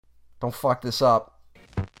Don't fuck this up.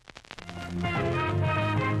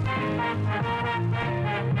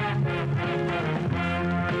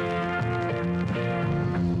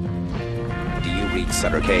 Do you read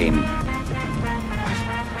Sutter Kane?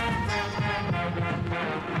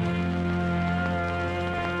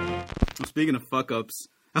 Speaking of fuck-ups,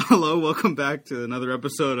 hello, welcome back to another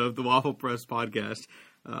episode of the Waffle Press Podcast.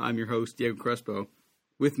 I'm your host, Diego Crespo.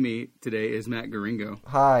 With me today is Matt Guringo.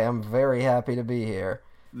 Hi, I'm very happy to be here.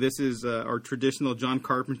 This is our traditional John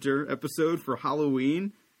Carpenter episode for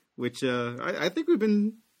Halloween, which I think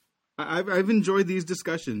I've enjoyed these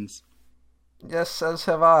discussions. Yes, as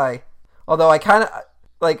have I. Although I kind of,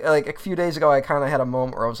 like a few days ago, I kind of had a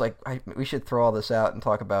moment where I was like, we should throw all this out and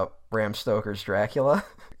talk about Bram Stoker's Dracula.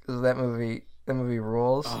 Because that movie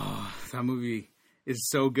rules. Oh, that movie is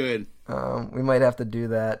so good. We might have to do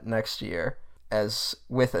that next year, as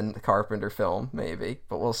with a Carpenter film, maybe,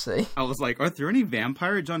 but we'll see. I was like, are there any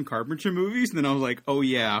vampire John Carpenter movies? And then I was like, oh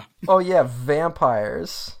yeah. Oh yeah,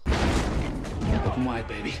 vampires. Open wide,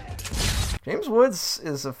 baby. James Woods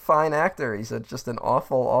is a fine actor. He's just an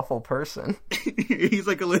awful, awful person. He's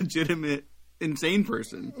like a legitimate insane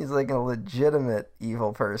person. He's like a legitimate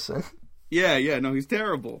evil person. Yeah, no, he's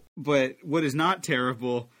terrible. But what is not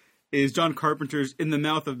terrible is John Carpenter's In the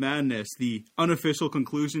Mouth of Madness, the unofficial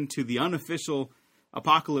conclusion to the unofficial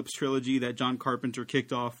Apocalypse trilogy that John Carpenter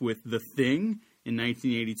kicked off with The Thing in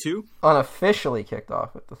 1982. Unofficially kicked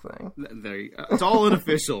off with The Thing. There you go. It's all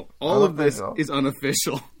unofficial. All of this is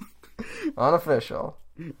unofficial. Unofficial.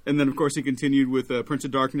 And then, of course, he continued with Prince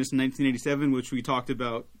of Darkness in 1987, which we talked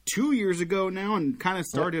about 2 years ago now, and kind of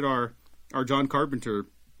started our John Carpenter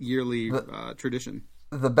yearly tradition.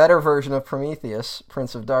 The better version of Prometheus,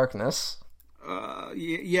 Prince of Darkness.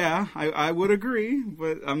 Yeah, I would agree,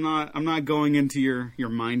 but I'm not going into your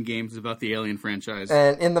mind games about the Alien franchise.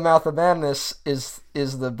 And In the Mouth of Madness is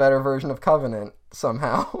the better version of Covenant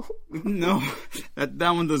somehow. No,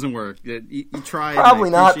 that one doesn't work. You tried. Probably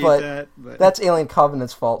not, but that's Alien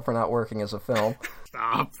Covenant's fault for not working as a film.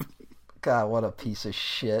 Stop. God, what a piece of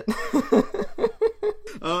shit.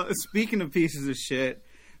 Speaking of pieces of shit,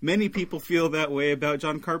 many people feel that way about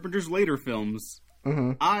John Carpenter's later films.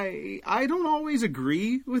 Mm-hmm. I don't always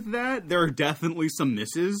agree with that. There are definitely some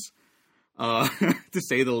misses, to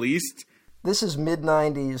say the least. This is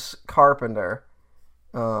mid-90s Carpenter,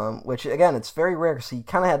 which, again, it's very rare because he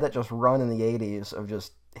kind of had that just run in the 80s of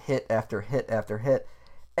just hit after hit after hit.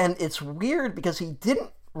 And it's weird because he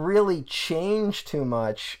didn't really change too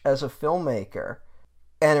much as a filmmaker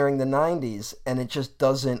entering the 90s, and it just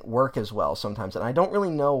doesn't work as well sometimes. And I don't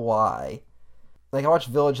really know why. Like, I watched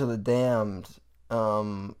Village of the Damned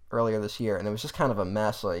earlier this year, and it was just kind of a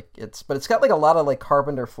mess. But it's got like a lot of like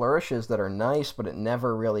Carpenter flourishes that are nice, but it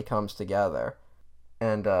never really comes together.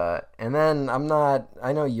 And then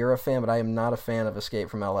I know you're a fan, but I am not a fan of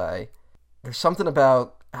Escape from LA. There's something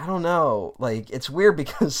about, I don't know, like, it's weird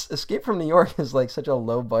because Escape from New York is like such a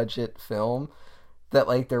low budget film that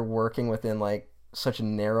like they're working within like such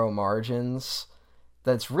narrow margins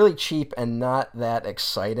that it's really cheap and not that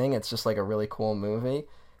exciting. It's just like a really cool movie.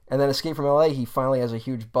 And then Escape from LA, he finally has a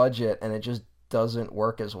huge budget, and it just doesn't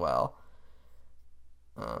work as well.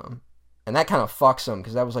 And that kind of fucks him,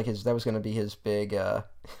 because that was going to be his big,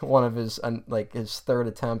 one of his, like, his third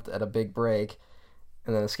attempt at a big break,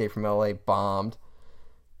 and then Escape from LA bombed.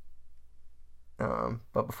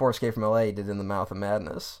 But before Escape from LA, he did In the Mouth of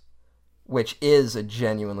Madness, which is a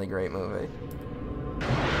genuinely great movie.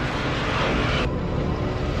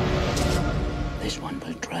 This one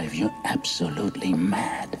will drive you absolutely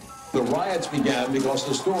mad. The riots began because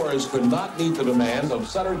the stores could not meet the demands of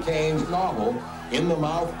Sutter Kane's novel, In the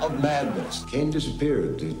Mouth of Madness. Kane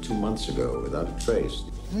disappeared 2 months ago without a trace.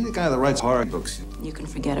 You're the guy that writes horror books. You can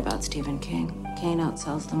forget about Stephen King. Kane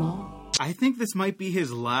outsells them all. I think this might be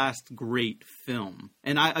his last great film.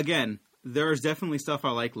 And there's definitely stuff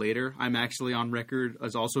I like later. I'm actually on record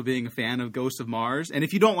as also being a fan of Ghosts of Mars. And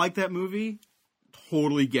if you don't like that movie,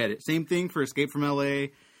 totally get it. Same thing for Escape from LA,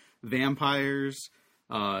 Vampires.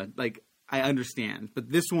 I understand.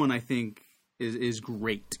 But this one, I think, is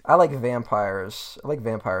great. I like Vampires. I like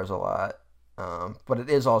Vampires a lot. But it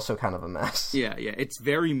is also kind of a mess. Yeah. It's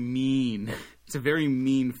very mean. It's a very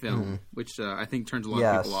mean film, which I think turns a lot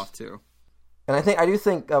of people off, too. And I do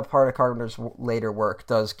think part of Carpenter's later work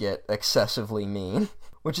does get excessively mean.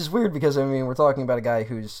 Which is weird because, I mean, we're talking about a guy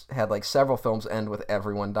who's had, like, several films end with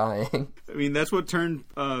everyone dying. I mean, that's what turned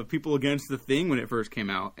people against The Thing when it first came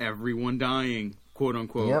out. Everyone dying,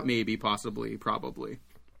 quote-unquote, Yep. Maybe, possibly, probably.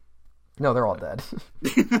 No, they're all dead.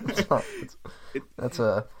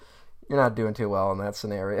 you're not doing too well in that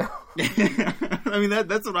scenario. I mean,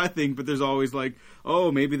 that's what I think, but there's always like,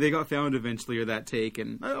 oh, maybe they got found eventually, or that take,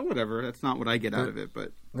 and whatever. That's not what I get out of it,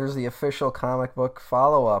 but... There's the official comic book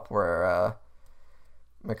follow-up where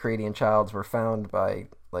McCready and Childs were found by,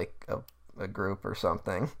 like, a group or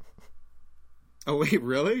something. Oh, wait,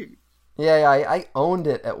 really? Yeah, I owned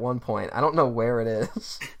it at one point. I don't know where it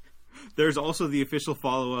is. There's also the official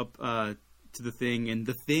follow-up to The Thing, and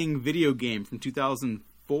The Thing video game from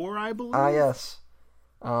 2004, I believe? Ah, yes.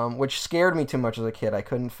 Which scared me too much as a kid. I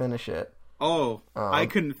couldn't finish it. Oh, I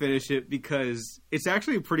couldn't finish it because it's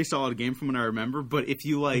actually a pretty solid game from what I remember, but if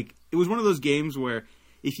you, like... It was one of those games where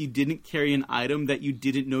if you didn't carry an item that you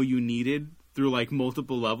didn't know you needed through, like,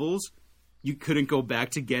 multiple levels, you couldn't go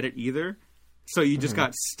back to get it either. So you just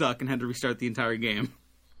got stuck and had to restart the entire game.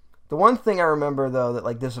 The one thing I remember, though, that,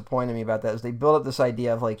 like, disappointed me about that is they built up this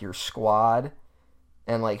idea of, like, your squad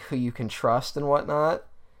and, like, who you can trust and whatnot.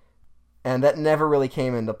 And that never really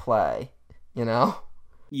came into play, you know?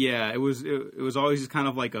 Yeah, it was always just kind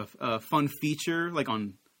of like a fun feature, like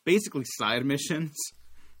on basically side missions.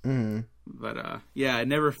 Mm-hmm. But, yeah, it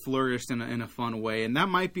never flourished in a fun way. And that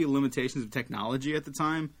might be limitations of technology at the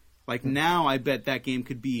time. Like, now I bet that game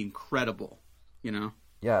could be incredible, you know?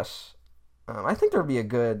 Yes. I think there'd be a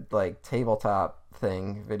good, like, tabletop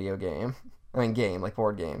thing video game. I mean, game, like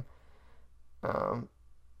board game.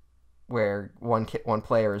 Where one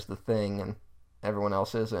player is the Thing and everyone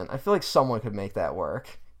else isn't. I feel like someone could make that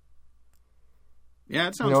work. Yeah,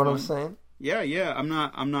 it sounds You know what fun. I'm saying? Yeah.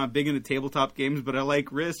 I'm not big into tabletop games, but I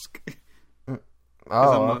like Risk.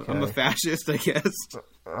 Oh, okay. I'm a fascist, I guess.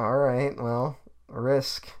 All right, well,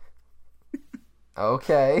 Risk.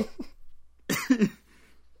 Okay.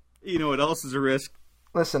 You know what else is a risk?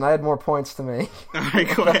 Listen, I had more points to make. All right,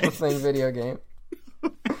 go about ahead. The Thing video game.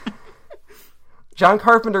 John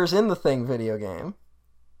Carpenter's in The Thing video game.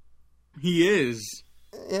 He is.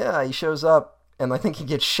 Yeah, he shows up, and I think he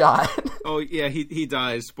gets shot. Oh, yeah, he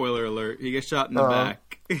dies. Spoiler alert. He gets shot in the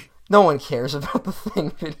back. No one cares about The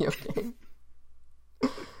Thing video game.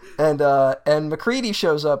 And McCready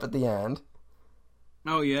shows up at the end.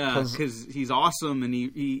 Oh, yeah, because he's awesome, and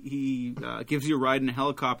he gives you a ride in a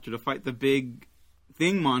helicopter to fight the big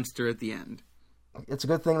Thing monster at the end. It's a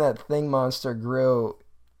good thing that Thing monster grew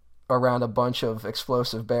around a bunch of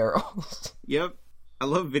explosive barrels. Yep. I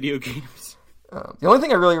love video games. The only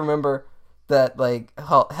thing I really remember that, like,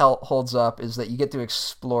 holds up is that you get to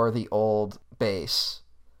explore the old base,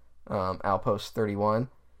 Outpost 31.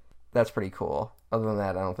 That's pretty cool. Other than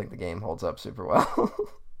that, I don't think the game holds up super well.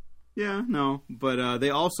 Yeah, no. But they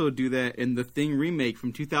also do that in the Thing remake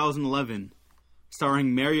from 2011,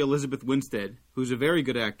 starring Mary Elizabeth Winstead, who's a very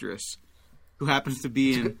good actress, who happens to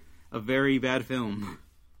be in a very bad film.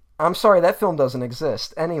 I'm sorry, that film doesn't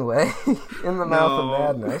exist. Anyway, In the Mouth of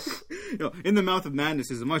Madness. No, In the Mouth of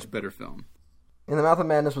Madness is a much better film. In the Mouth of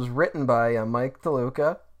Madness was written by Mike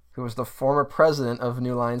DeLuca, who was the former president of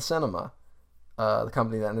New Line Cinema, the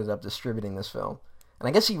company that ended up distributing this film. And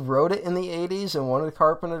I guess he wrote it in the 80s and wanted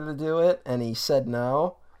Carpenter to do it, and he said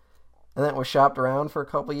no. And then it was shopped around for a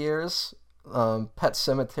couple years. Pet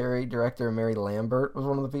Sematary director Mary Lambert was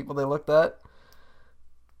one of the people they looked at.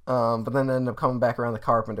 But then ended up coming back around to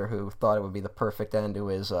Carpenter, who thought it would be the perfect end to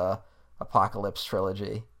his Apocalypse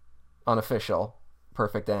trilogy. Unofficial.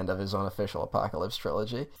 Perfect end of his unofficial Apocalypse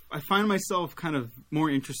trilogy. I find myself kind of more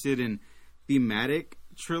interested in thematic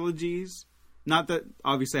trilogies. Not that,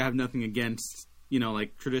 obviously, I have nothing against, you know,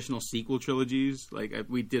 like, traditional sequel trilogies. Like,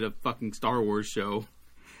 we did a fucking Star Wars show,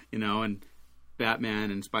 you know, and Batman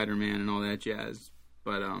and Spider-Man and all that jazz.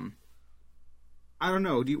 But, I don't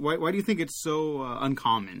know. Why do you think it's so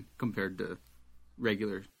uncommon compared to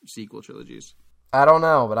regular sequel trilogies? I don't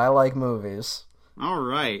know, but I like movies. All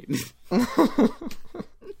right.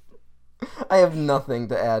 I have nothing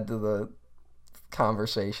to add to the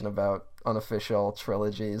conversation about unofficial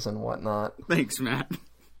trilogies and whatnot. Thanks, Matt.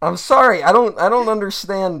 I'm sorry. I don't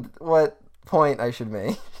understand what point I should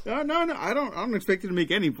make. No. I don't expect you to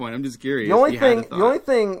make any point. I'm just curious. The only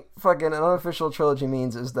thing fucking an unofficial trilogy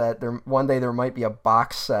means is that one day there might be a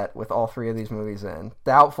box set with all three of these movies in.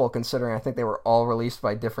 Doubtful, considering I think they were all released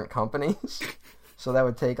by different companies, so that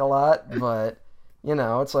would take a lot. But you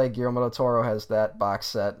know, it's like Guillermo del Toro has that box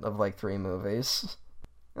set of like 3 movies.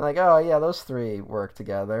 And like, oh yeah, those 3 work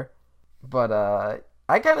together. But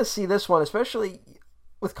I kind of see this one, especially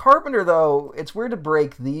with Carpenter, though, it's weird to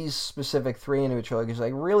break these specific 3 into a trilogy, because I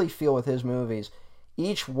really feel with his movies,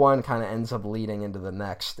 each one kind of ends up leading into the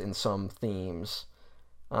next in some themes.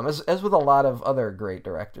 As with a lot of other great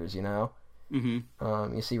directors, you know?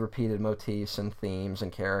 Mm-hmm. You see repeated motifs and themes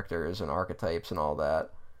and characters and archetypes and all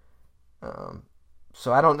that.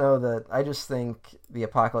 So I don't know that. I just think the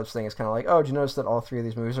apocalypse thing is kind of like, oh, did you notice that all three of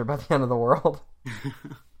these movies are about the end of the world?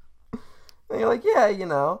 And you're like, yeah,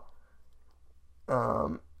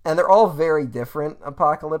 and they're all very different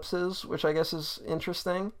apocalypses, which I guess is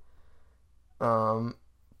interesting.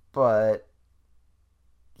 But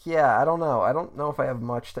yeah, I don't know. I don't know if I have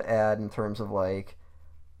much to add in terms of like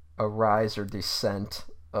a rise or descent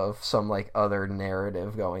of some like other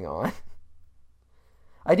narrative going on.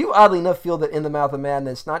 I do oddly enough feel that In the Mouth of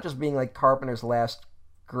Madness, not just being like Carpenter's last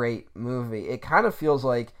great movie, it kind of feels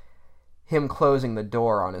like him closing the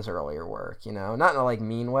door on his earlier work, Not in a like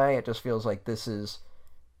mean way, it just feels like this is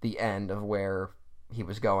the end of where he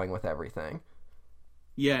was going with everything.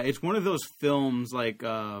 Yeah, it's one of those films like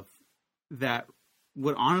that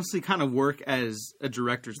would honestly kind of work as a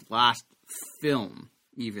director's last film,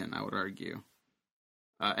 even, I would argue.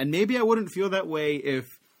 And maybe I wouldn't feel that way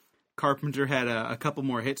if Carpenter had a couple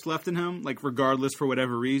more hits left in him, like regardless for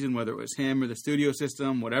whatever reason, whether it was him or the studio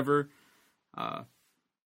system, whatever.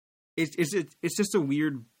 It's just a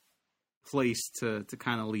weird place to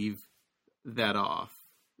kind of leave that off,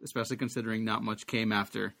 especially considering not much came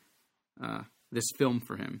after this film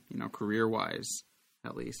for him, career-wise,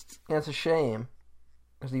 at least. Yeah, it's a shame.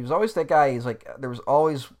 Because he was always that guy, there was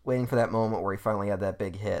always waiting for that moment where he finally had that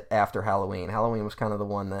big hit after Halloween. Halloween was kind of the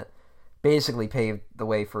one that basically paved the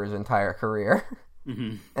way for his entire career.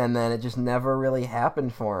 Mm-hmm. And then it just never really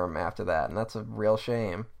happened for him after that, and that's a real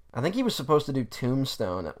shame. I think he was supposed to do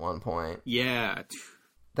Tombstone at one point. Yeah.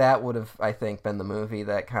 That would have, I think, been the movie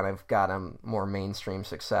that kind of got him more mainstream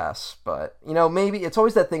success. But, maybe it's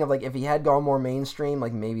always that thing of, like, if he had gone more mainstream,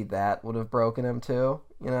 like, maybe that would have broken him, too,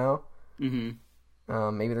 Mm-hmm.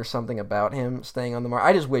 Maybe there's something about him staying on the market.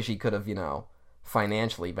 I just wish he could have,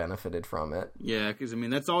 financially benefited from it. Yeah, because,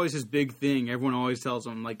 that's always his big thing. Everyone always tells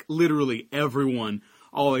him, like, literally everyone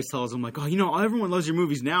always tells him, like, oh, everyone loves your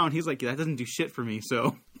movies now. And he's like, yeah, that doesn't do shit for me,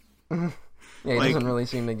 so. Yeah, he doesn't really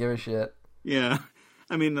seem to give a shit. Yeah.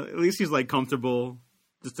 At least he's, like, comfortable.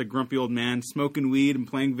 Just a grumpy old man smoking weed and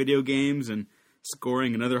playing video games and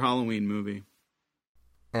scoring another Halloween movie.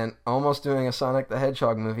 And almost doing a Sonic the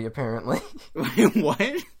Hedgehog movie, apparently. Wait,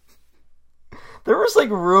 what? There was,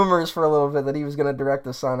 rumors for a little bit that he was going to direct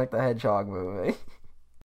the Sonic the Hedgehog movie.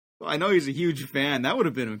 Well, I know he's a huge fan. That would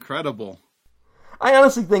have been incredible. I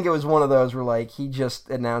honestly think it was one of those where, he just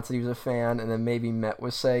announced that he was a fan and then maybe met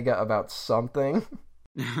with Sega about something.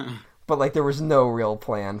 But, there was no real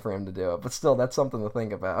plan for him to do it. But still, that's something to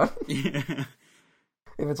think about. Yeah.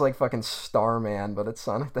 If it's like Starman, but it's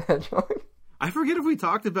Sonic the Hedgehog. I forget if we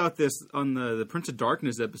talked about this on the Prince of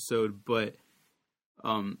Darkness episode, but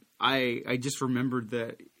I just remembered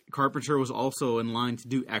that Carpenter was also in line to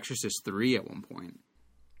do Exorcist 3 at one point.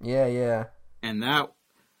 Yeah. And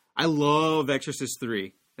I love Exorcist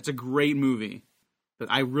 3. It's a great movie,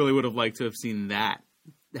 but I really would have liked to have seen that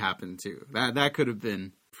happen too. That could have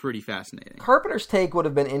been pretty fascinating. Carpenter's take would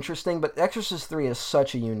have been interesting, but Exorcist 3 is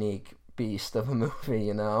such a unique beast of a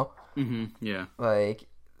movie, Mm-hmm, yeah.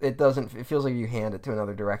 It feels like you hand it to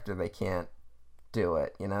another director, they can't do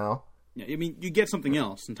it, Yeah, you get something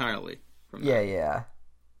else entirely from that. Yeah.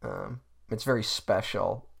 It's very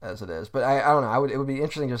special as it is. But I don't know, it would be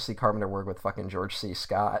interesting just to see Carpenter work with fucking George C.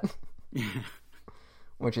 Scott.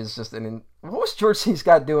 Which is just what was George C.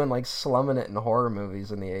 Scott doing, slumming it in horror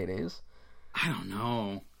movies in the 80s? I don't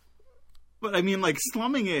know. But,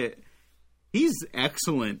 slumming it, he's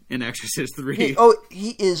excellent in Exorcist 3.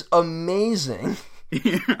 He is amazing.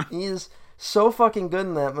 Yeah. He is so fucking good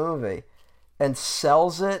in that movie. And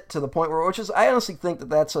sells it to the point where, I honestly think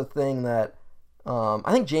that's a thing that,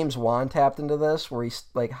 I think James Wan tapped into this, where he,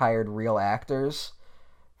 hired real actors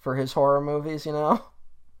for his horror movies,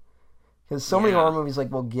 Because so many horror movies,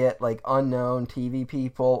 will get, unknown TV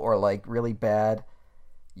people or, really bad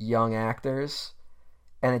young actors.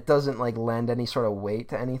 And it doesn't, lend any sort of weight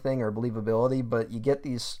to anything or believability, but you get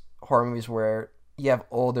these horror movies where you have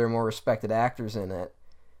older, more respected actors in it.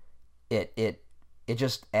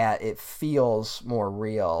 It feels more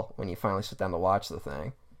real when you finally sit down to watch the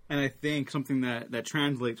thing. And I think something that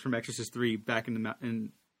translates from Exorcist 3 back in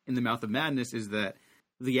the Mouth of Madness is that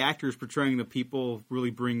the actors portraying the people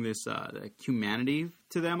really bring this humanity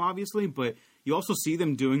to them, obviously, but you also see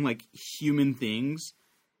them doing human things.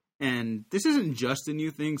 And this isn't just a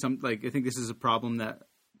new thing. I think this is a problem that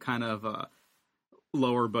kind of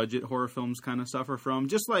lower budget horror films kind of suffer from.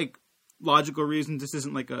 Just logical reasons. This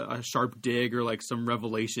isn't a sharp dig or some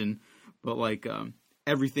revelation, but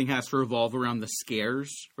everything has to revolve around the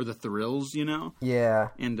scares or the thrills, Yeah.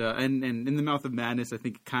 And in the Mouth of Madness, I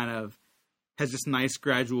think it kind of has this nice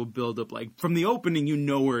gradual build up. From the opening, you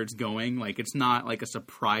know where it's going. It's not a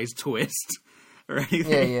surprise twist. or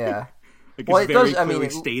anything. Yeah, yeah. Like Well, it's it very does. I mean, clearly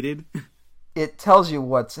stated. it tells you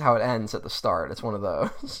how it ends at the start. It's one of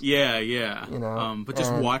those. Yeah, yeah. You know, but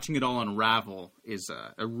just watching it all unravel is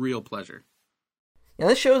a real pleasure. Yeah,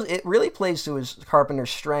 this shows it really plays to his Carpenter's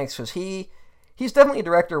strengths because he's definitely a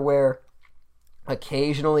director where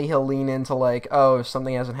occasionally he'll lean into like, oh,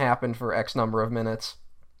 something hasn't happened for X number of minutes,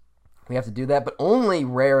 we have to do that, but only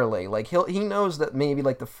rarely. Like he knows that maybe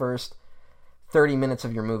like the first 30 minutes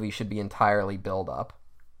of your movie should be entirely build up,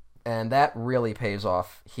 and that really pays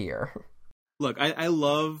off here. Look, I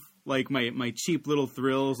love like my cheap little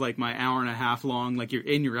thrills, like my hour and a half long, like you're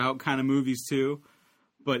in, you're out kind of movies too.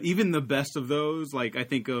 But even the best of those, like I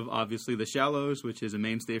think of obviously The Shallows, which is a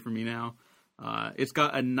mainstay for me now. It's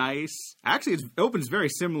got a nice, actually it opens very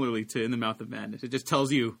similarly to In the Mouth of Madness. It just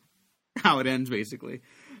tells you how it ends basically.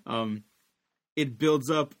 It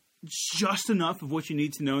builds up just enough of what you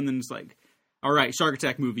need to know, and then it's like, all right, shark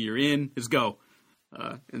attack movie, you're in, let's go.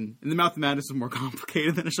 And In the Mouth of Madness is more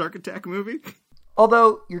complicated than a shark attack movie.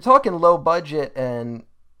 Although you're talking low budget and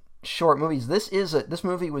short movies, this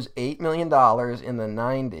movie was $8 million in the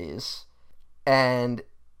 90s, and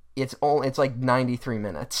it's like 93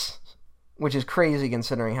 minutes, which is crazy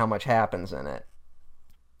considering how much happens in it.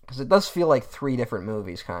 Because it does feel like 3 different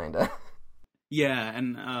movies, kind of. Yeah,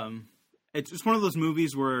 and it's just one of those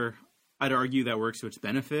movies where I'd argue that works to its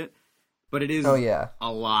benefit, but it is a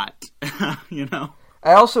lot, you know?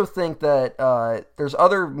 I also think that there's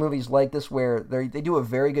other movies like this where they do a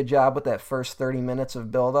very good job with that first 30 minutes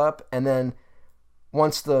of build-up, and then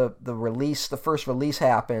once the first release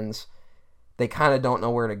happens, they kind of don't know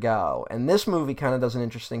where to go. And this movie kind of does an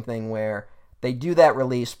interesting thing where they do that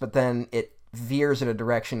release, but then it veers in a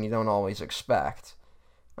direction you don't always expect,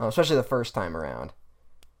 especially the first time around.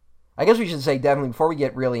 I guess we should say definitely, before we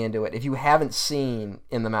get really into it, if you haven't seen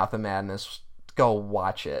In the Mouth of Madness, go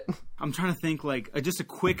watch it. I'm trying to think, like, just a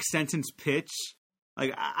quick sentence pitch.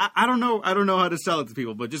 Like, I don't know how to sell it to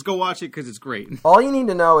people, but just go watch it because it's great. All you need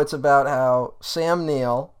to know, it's about how Sam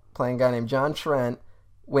Neill, playing a guy named John Trent,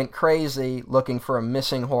 went crazy looking for a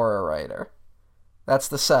missing horror writer. That's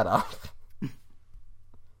the setup.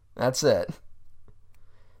 That's it.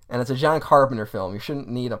 And it's a John Carpenter film. You shouldn't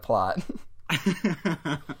need a plot.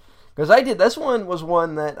 Because this one was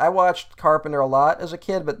one that I watched Carpenter a lot as a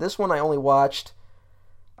kid, but this one I only watched,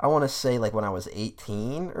 I want to say like when I was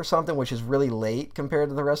 18 or something, which is really late compared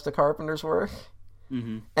to the rest of Carpenter's work.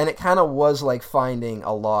 Mm-hmm. And it kind of was like finding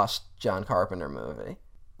a lost John Carpenter movie.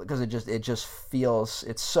 Because it just feels,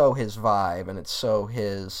 it's so his vibe and it's so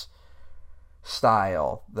his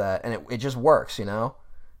style and it just works, you know?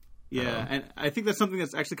 Yeah, and I think that's something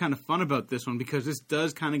that's actually kind of fun about this one, because this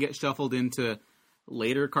does kind of get shuffled into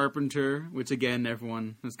later Carpenter, which again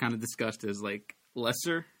everyone has kind of discussed as like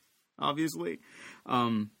lesser, obviously.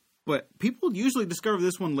 But people usually discover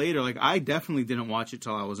this one later. Like I definitely didn't watch it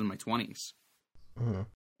till I was in my 20s. Mm-hmm.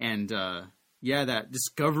 And that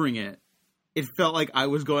discovering it felt like I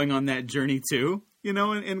was going on that journey too, you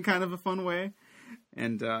know, in kind of a fun way.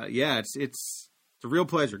 And it's a real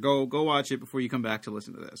pleasure. Go watch it before you come back to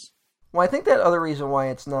listen to this. Well, I think that other reason why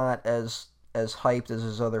it's not as hyped as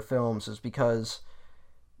his other films is because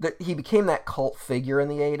he became that cult figure in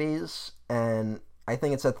the 80s, and I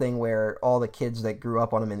think it's a thing where all the kids that grew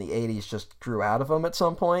up on him in the 80s just grew out of him at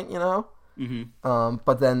some point, you know? Mm-hmm.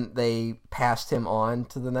 But then they passed him on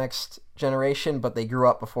to the next generation, but they grew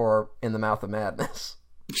up before In the Mouth of Madness.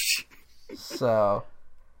 So,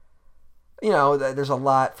 you know, there's a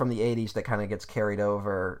lot from the 80s that kind of gets carried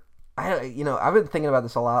over. I've been thinking about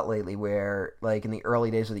this a lot lately where, like, in the early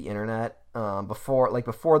days of the internet, before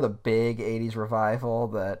the big 80s revival,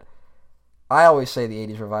 that I always say the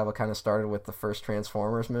 80s revival kind of started with the first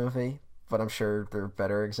Transformers movie, but I'm sure there are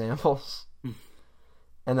better examples.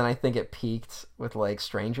 And then I think it peaked with, like,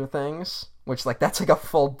 Stranger Things, which, like, that's like a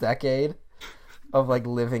full decade of, like,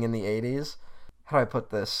 living in the 80s. How do I put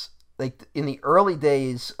this? Like, in the early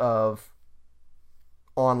days of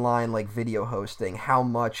online, like, video hosting, how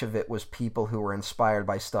much of it was people who were inspired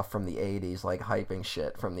by stuff from the 80s, like hyping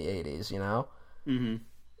shit from the 80s, you know?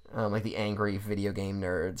 Mm-hmm. Like the angry video game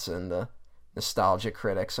nerds and the nostalgia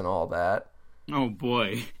critics and all that. Oh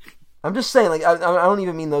boy. I'm just saying, like, I don't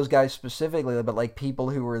even mean those guys specifically, but like people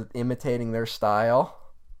who were imitating their style.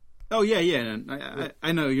 Oh yeah.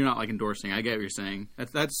 I know you're not like endorsing. I get what you're saying.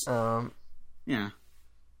 That's yeah.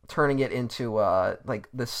 Turning it into like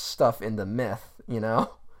this stuff into myth, you know?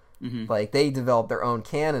 Mm-hmm. Like they developed their own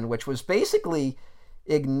canon, which was basically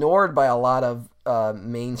ignored by a lot of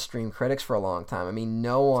mainstream critics for a long time. I mean,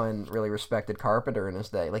 no one really respected Carpenter in his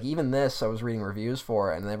day. Like even this, I was reading reviews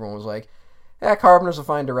for it, and everyone was like, "Yeah, Carpenter's a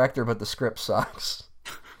fine director, but the script sucks."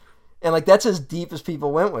 And like that's as deep as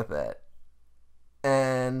people went with it.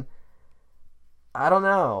 And I don't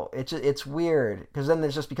know. It's weird because then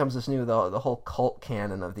there just becomes this new the whole cult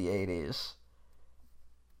canon of the 80s.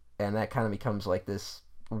 And that kind of becomes like this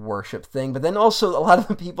worship thing. But then also a lot of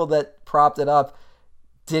the people that propped it up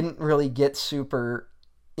didn't really get super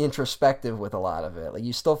introspective with a lot of it. Like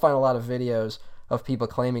you still find a lot of videos of people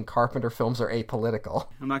claiming Carpenter films are apolitical.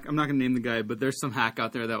 I'm not gonna name the guy, but there's some hack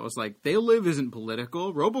out there that was like, They Live isn't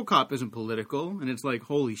political, RoboCop isn't political, and it's like,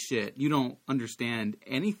 holy shit, you don't understand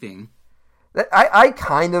anything. I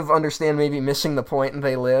kind of understand maybe missing the point in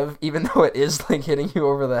They Live, even though it is like hitting you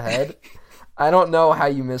over the head. I don't know how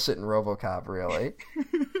you miss it in RoboCop, really.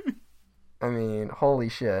 I mean, holy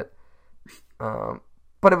shit.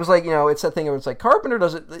 But it was like, it's that thing where it's like Carpenter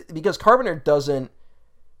doesn't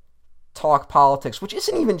talk politics, which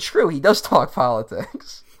isn't even true. He does talk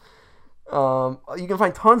politics. You can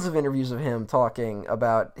find tons of interviews of him talking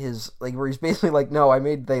about his, like, where he's basically like, no, I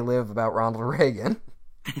made They Live about Ronald Reagan.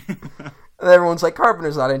 And everyone's like,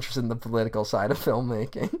 Carpenter's not interested in the political side of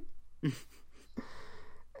filmmaking.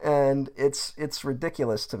 And it's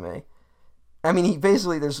ridiculous to me. I mean, he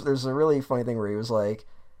basically, there's a really funny thing where he was like,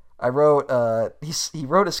 he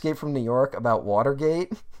wrote Escape from New York about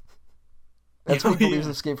Watergate. That's what he believes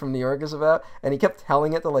Escape from New York is about. And he kept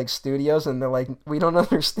telling it to like studios, and they're like, we don't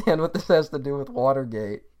understand what this has to do with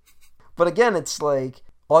Watergate. But again, it's like,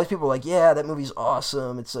 all these people are like, yeah, that movie's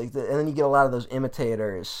awesome. It's like, and then you get a lot of those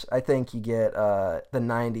imitators. I think you get the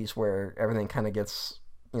 90s where everything kind of gets,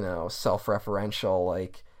 self-referential,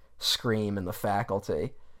 like Scream and The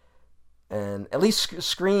Faculty. And at least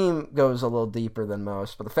Scream goes a little deeper than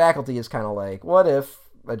most, but The Faculty is kind of like, what if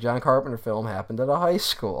a John Carpenter film happened at a high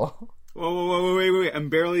school? Whoa, wait. I'm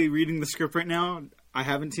barely reading the script right now. I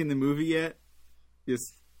haven't seen the movie yet.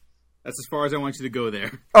 That's as far as I want you to go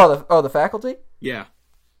there. Oh, The Faculty? Yeah.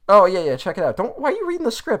 Oh, yeah, check it out. Why are you reading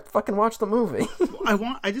the script? Fucking watch the movie.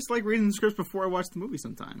 I just like reading the script before I watch the movie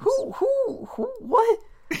sometimes. What?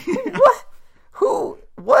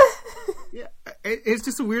 What? Yeah, it's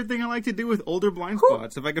just a weird thing I like to do with older blind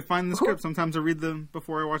spots. If I could find the script, sometimes I read them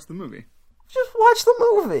before I watch the movie. Just watch the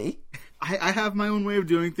movie. I have my own way of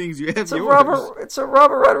doing things. You have it's yours. It's a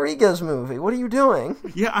Robert Rodriguez movie. What are you doing?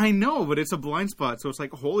 Yeah, I know, but it's a blind spot, so it's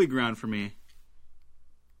like holy ground for me.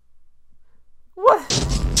 What?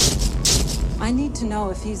 I need to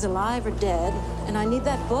know if he's alive or dead, and I need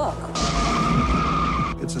that book.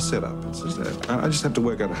 It's a setup. I just have to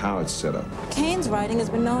work out how it's set up. Kane's writing has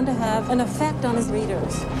been known to have an effect on his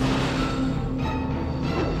readers.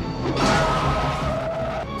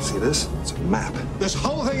 See this? It's a map. This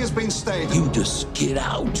whole thing has been staged. You just get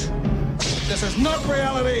out. This is not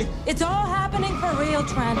reality. It's all happening for real,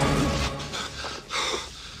 Trent.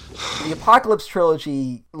 The Apocalypse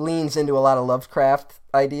trilogy leans into a lot of Lovecraft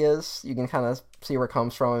ideas. You can kind of see where it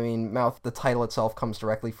comes from. I mean, the title itself comes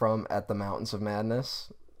directly from At the Mountains of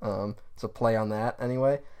Madness. It's a play on that,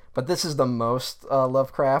 anyway. But this is the most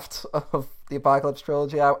Lovecraft of the Apocalypse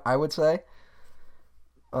trilogy, I would say.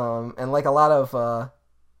 And like a lot of a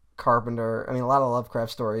lot of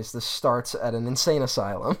Lovecraft stories, this starts at an insane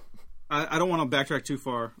asylum. I don't want to backtrack too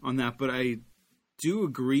far on that, but I do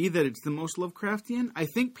agree that it's the most Lovecraftian. I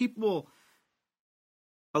think people,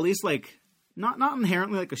 at least like, not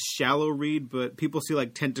inherently like a shallow read, but people see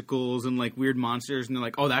like tentacles and like weird monsters, and they're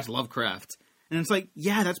like, oh, that's Lovecraft. And it's like,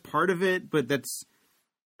 yeah, that's part of it, but that's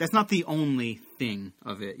not the only thing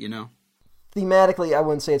of it, Thematically, I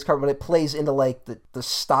wouldn't say it's Carpenter, but it plays into like the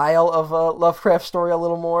style of a Lovecraft story a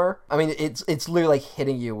little more. I mean, it's literally like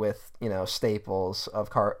hitting you with staples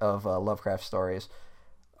of Lovecraft stories,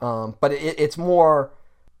 but it's more,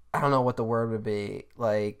 I don't know what the word would be,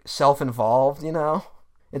 like self-involved.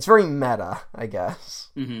 It's very meta, I guess.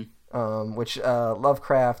 Mm-hmm. Which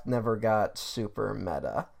Lovecraft never got super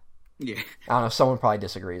meta. Yeah, I don't know. Someone probably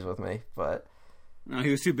disagrees with me, but no, he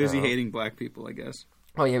was too busy hating black people, I guess.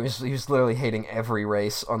 Oh yeah, he was literally hating every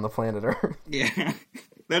race on the planet Earth. Yeah.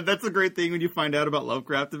 That's a great thing when you find out about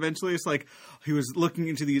Lovecraft eventually. It's like, he was looking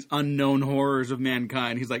into these unknown horrors of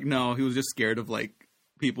mankind. He's like, no, he was just scared of, like,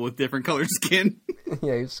 people with different colored skin.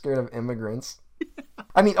 Yeah, he was scared of immigrants.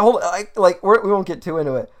 I mean, we won't get too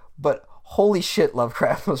into it, but holy shit,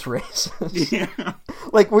 Lovecraft was racist. Yeah.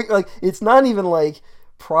 It's not even, like,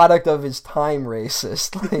 product of his time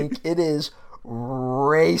racist. Like, it is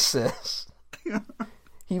racist.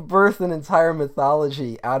 He birthed an entire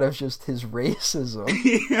mythology out of just his racism.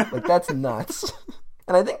 Yeah. Like, that's nuts.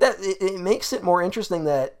 And I think that it makes it more interesting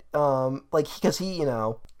that, because he,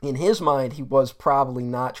 in his mind, he was probably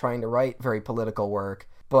not trying to write very political work,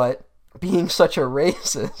 but being such a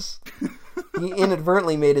racist, he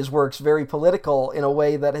inadvertently made his works very political in a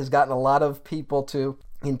way that has gotten a lot of people to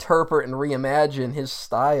interpret and reimagine his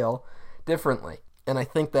style differently. And I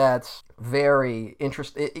think that's very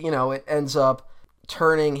interesting. It ends up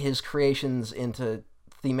turning his creations into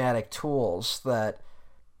thematic tools that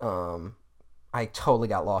I totally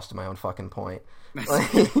got lost in my own fucking point.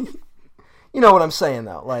 Like, you know what I'm saying,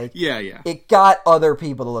 though? Like, yeah. It got other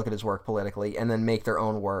people to look at his work politically and then make their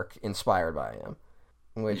own work inspired by him.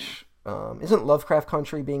 Which, isn't Lovecraft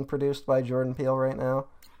Country being produced by Jordan Peele right now?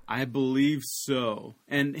 I believe so.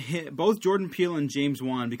 And both Jordan Peele and James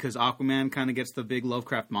Wan, because Aquaman kind of gets the big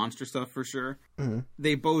Lovecraft monster stuff for sure. Mm-hmm.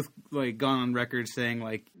 They both like gone on record saying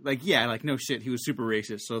like no shit, he was super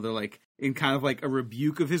racist. So they're like in kind of like a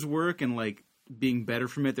rebuke of his work and like being better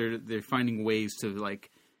from it. They're finding ways to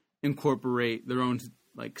like incorporate their own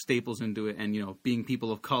like staples into it, and being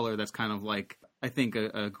people of color. That's kind of like I think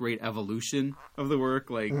a great evolution of the work,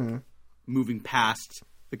 like moving past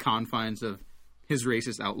the confines of his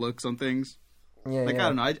racist outlooks on things. I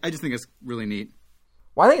don't know. I just think it's really neat.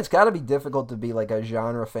 Well, I think it's got to be difficult to be like a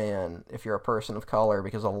genre fan if you're a person of color,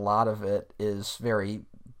 because a lot of it is very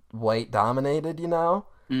white dominated,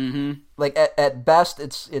 Mm-hmm. Like at best,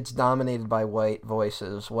 it's dominated by white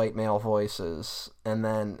voices, white male voices, and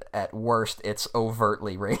then at worst, it's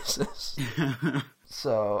overtly racist.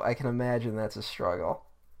 So I can imagine that's a struggle.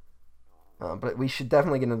 But we should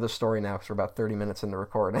definitely get into the story now because we're about 30 minutes into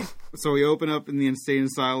recording. So we open up in the insane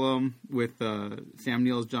asylum with Sam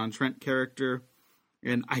Neill's John Trent character.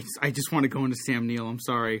 And I just want to go into Sam Neill. I'm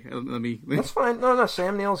sorry. That's fine. No,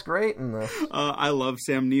 Sam Neill's great in this. I love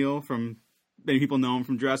Sam Neill. Many people know him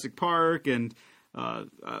from Jurassic Park and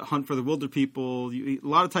Hunt for the Wilder People. A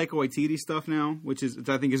lot of Taika Waititi stuff now, which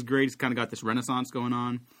I think is great. He's kind of got this renaissance going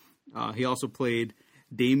on. He also played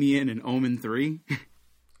Damien in Omen 3.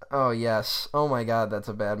 Oh, yes. Oh, my God, that's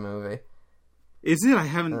a bad movie. Is it? I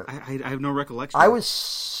haven't. I have no recollection. I was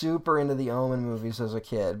super into the Omen movies as a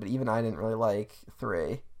kid, but even I didn't really like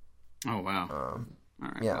 3. Oh, wow. All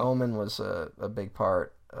right, yeah, well. Omen was a big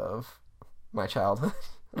part of my childhood,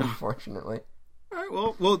 unfortunately. All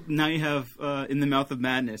right, well, now you have In the Mouth of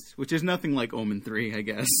Madness, which is nothing like Omen 3, I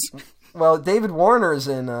guess. Well, David Warner's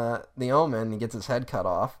in The Omen. He gets his head cut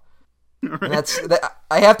off. Right. And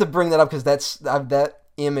I have to bring that up because that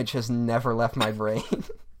image has never left my brain.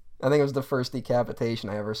 I think it was the first decapitation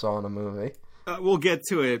I ever saw in a movie. We'll get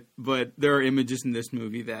to it, but there are images in this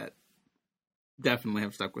movie that definitely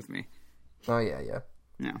have stuck with me. Oh, yeah.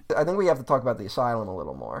 I think we have to talk about the asylum a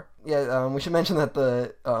little more. Yeah, we should mention that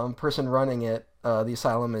the person running it, the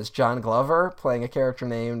asylum, is John Glover, playing a character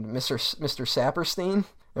named Mr. Saperstein.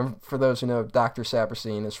 And for those who know, Dr.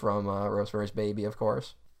 Saperstein is from Rosemary's Baby, of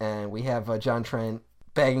course. And we have John Trent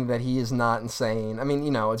begging that he is not insane. I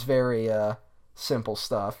mean, it's very simple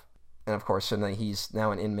stuff. And of course, he's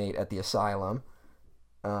now an inmate at the asylum.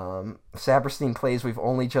 Saperstein plays "We've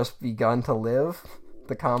Only Just Begun to Live"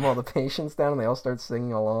 to calm all the patients down, and they all start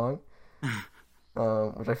singing along,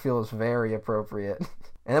 which I feel is very appropriate.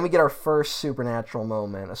 And then we get our first supernatural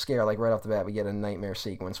moment, a scare, like right off the bat. We get a nightmare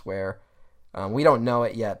sequence where we don't know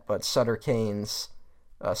it yet, but Sutter Kane's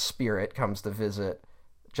spirit comes to visit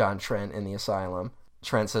John Trent in the asylum.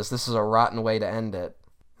 Trent says, "This is a rotten way to end it."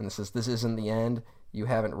 And it says, "This isn't the end. You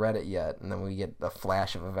haven't read it yet." And then we get a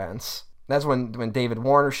flash of events. That's when David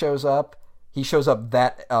Warner shows up. He shows up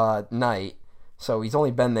that night, so he's only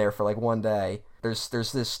been there for like one day. There's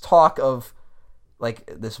this talk of like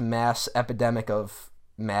this mass epidemic of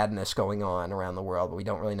madness going on around the world, but we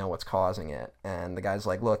don't really know what's causing it. And the guy's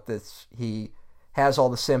like, "Look, he has all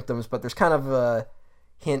the symptoms, but there's kind of a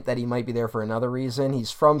hint that he might be there for another reason.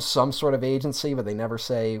 He's from some sort of agency, but they never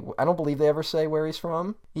say. I don't believe they ever say where he's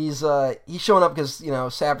from. He's showing up because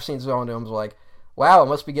Saperstein's going to him like, "Wow, it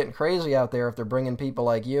must be getting crazy out there if they're bringing people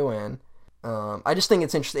like you in." I just think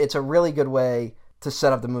it's interesting. It's a really good way to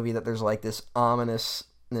set up the movie that there's like this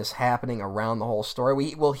ominousness happening around the whole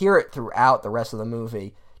story. We'll hear it throughout the rest of the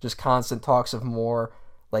movie. Just constant talks of more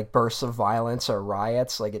like bursts of violence or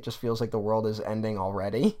riots. Like it just feels like the world is ending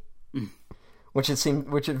already. Which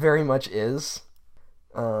it very much is.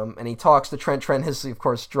 And he talks to Trent. Trent has, of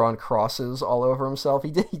course, drawn crosses all over himself.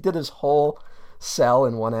 He did his whole cell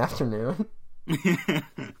in one afternoon,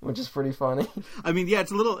 which is pretty funny. I mean, yeah,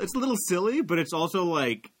 it's a little silly, but it's also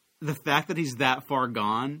like the fact that he's that far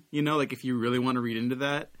gone. Like if you really want to read into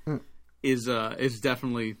that, is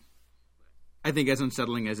definitely, I think, as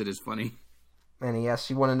unsettling as it is funny. And he asks,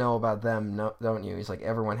 "You want to know about them, don't you?" He's like,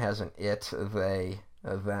 "Everyone has an it, they,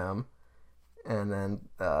 them." And then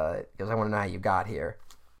because "I want to know how you got here."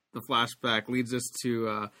 The flashback leads us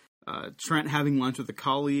to Trent having lunch with a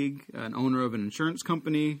colleague, an owner of an insurance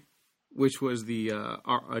company. which was the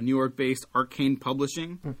New York-based Arcane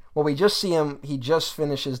Publishing. Well, we just see him. He just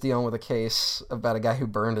finishes dealing with a case about a guy who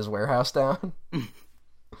burned his warehouse down.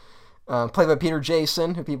 Played by Peter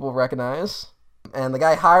Jason, who people recognize. And the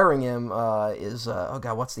guy hiring him is, oh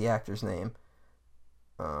god, what's the actor's name?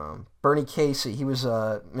 Bernie Casey. He was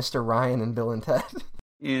Mr. Ryan in Bill and Ted.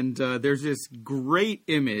 And there's this great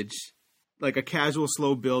image, like a casual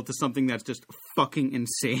slow build to something that's just fucking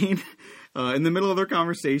insane. In the middle of their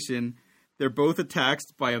conversation, they're both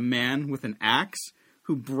attacked by a man with an axe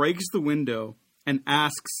who breaks the window and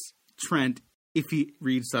asks Trent if he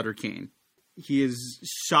reads Sutter Kane. He is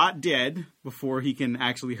shot dead before he can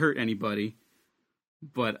actually hurt anybody.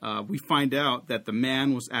 But we find out that the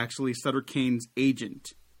man was actually Sutter Kane's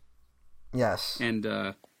agent. Yes.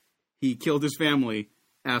 And he killed his family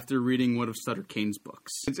after reading one of Sutter Kane's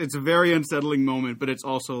books. It's a very unsettling moment, but it's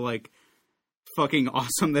also, like, fucking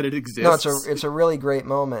awesome that it exists. No, it's a really great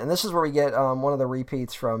moment. And this is where we get one of the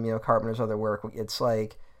repeats from, Carpenter's other work. It's,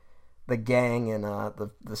 like, the gang and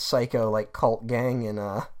the psycho, like, cult gang in,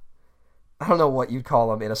 I don't know what you'd call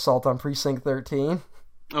them, in Assault on Precinct 13.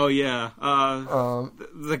 Oh, yeah.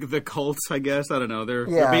 The cults, I guess. I don't know. They're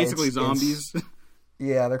basically zombies.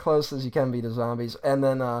 Yeah, they're close as you can be to zombies. And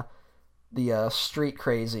then the street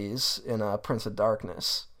crazies in Prince of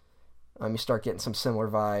Darkness. You start getting some similar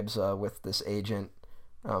vibes with this agent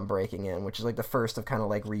breaking in, which is like the first of kind of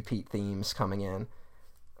like repeat themes coming in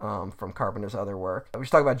from Carpenter's other work. We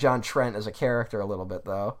should talk about John Trent as a character a little bit,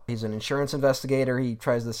 though. He's an insurance investigator. He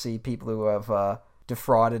tries to see people who have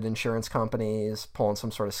defrauded insurance companies, pulling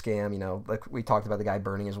some sort of scam, like we talked about the guy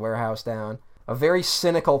burning his warehouse down. A very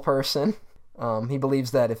cynical person. He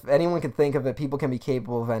believes that if anyone can think of it, people can be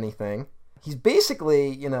capable of anything. He's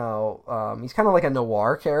basically, he's kind of like a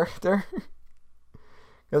noir character.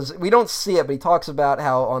 Because we don't see it, but he talks about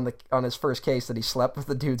how on his first case that he slept with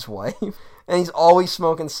the dude's wife. And he's always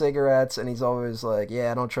smoking cigarettes, and he's always like,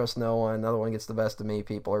 I don't trust no one. Another one gets the best of me.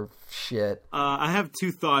 People are shit. I have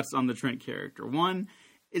two thoughts on the Trent character. One,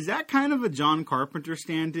 is that kind of a John Carpenter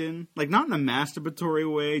stand-in? Like, not in a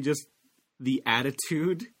masturbatory way, just the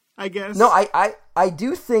attitude, I guess? No, I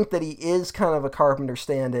do think that he is kind of a Carpenter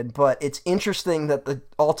stand-in, but it's interesting that the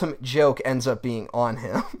ultimate joke ends up being on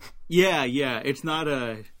him. Yeah, it's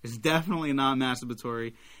definitely not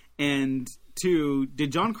masturbatory. And two,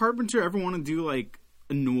 did John Carpenter ever want to do like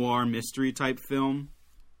a noir mystery type film?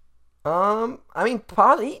 I mean,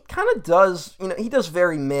 he kind of does, he does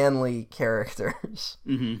very manly characters.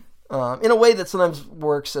 Mm-hmm. In a way that sometimes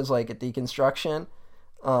works as like a deconstruction.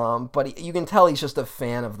 But you can tell he's just a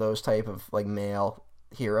fan of those type of like male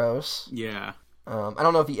heroes. Yeah. I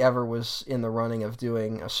don't know if he ever was in the running of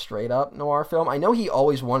doing a straight up noir film. I know he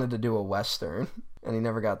always wanted to do a Western, and he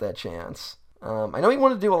never got that chance. I know he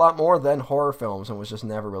wanted to do a lot more than horror films and was just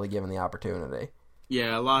never really given the opportunity.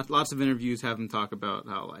 Yeah, lots of interviews have him talk about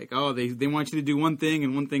how like, they want you to do one thing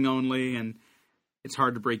and one thing only, and it's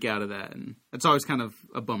hard to break out of that, and that's always kind of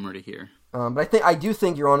a bummer to hear. But I do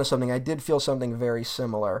think you're onto something. I did feel something very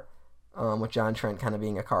similar with John Trent kind of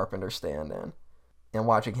being a Carpenter stand-in and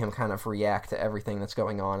watching him kind of react to everything that's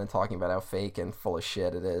going on and talking about how fake and full of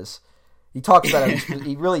shit it is. He talks about how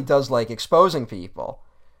he really does like exposing people,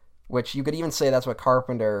 which you could even say that's what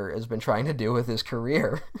Carpenter has been trying to do with his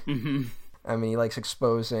career. Mm-hmm. I mean, he likes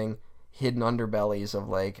exposing hidden underbellies of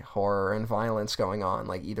like horror and violence going on,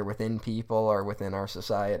 like either within people or within our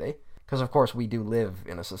society. Because, of course, we do live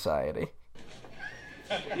in a society.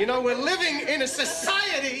 We're living in a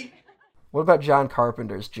society! What about John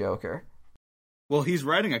Carpenter's Joker? Well, he's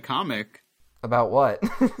writing a comic. About what?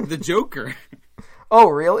 The Joker. Oh,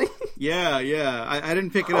 really? Yeah. I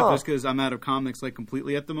didn't pick it up just because I'm out of comics like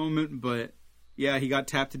completely at the moment, but yeah, he got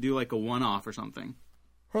tapped to do like a one-off or something.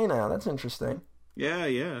 Hey now, that's interesting.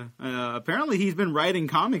 Yeah. Apparently he's been writing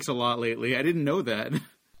comics a lot lately. I didn't know that.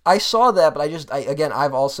 I saw that, but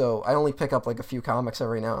I only pick up like a few comics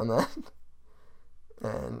every now and then.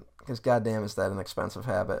 And because goddamn is that an expensive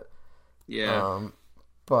habit. Yeah.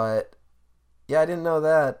 But yeah, I didn't know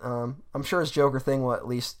that. I'm sure his Joker thing will at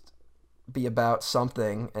least be about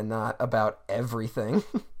something and not about everything.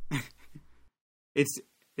 It's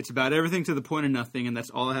about everything to the point of nothing, and that's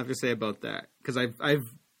all I have to say about that. Because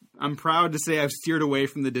I'm proud to say I've steered away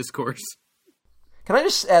from the discourse. Can I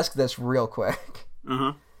just ask this real quick?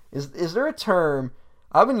 Uh-huh. Is there a term,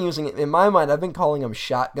 I've been using it, in my mind, I've been calling them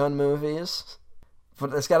shotgun movies,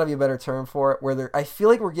 but there's got to be a better term for it, where I feel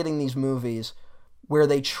like we're getting these movies where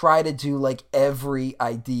they try to do like every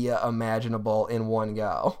idea imaginable in one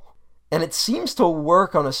go. And it seems to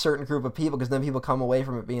work on a certain group of people, because then people come away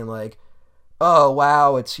from it being like, oh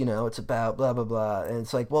wow, it's it's about blah blah blah, and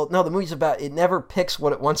it's like, well, no, the movie's about, it never picks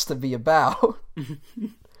what it wants to be about.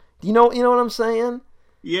 You know what I'm saying?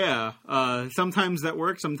 Yeah. Sometimes that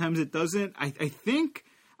works, sometimes it doesn't. I think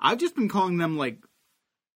I've just been calling them like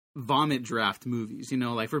vomit draft movies.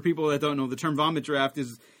 Like for people that don't know, the term vomit draft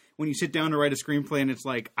is when you sit down to write a screenplay and it's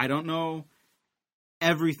like, I don't know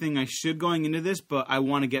everything I should going into this, but I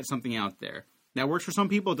want to get something out there. That works for some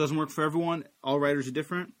people. It doesn't work for everyone. All writers are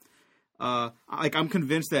different. I'm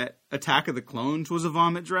convinced that Attack of the Clones was a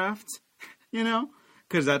vomit draft,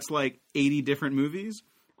 because that's like 80 different movies.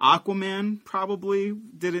 Aquaman probably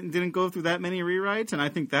didn't go through that many rewrites, and I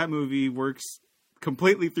think that movie works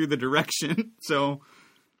completely through the direction. So,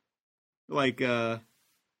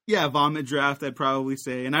 vomit draft, I'd probably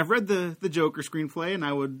say. And I've read the Joker screenplay, and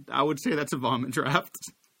I would say that's a vomit draft.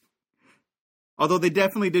 Although they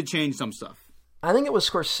definitely did change some stuff. I think it was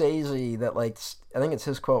Scorsese that, I think it's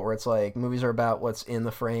his quote where it's like, movies are about what's in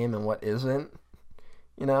the frame and what isn't,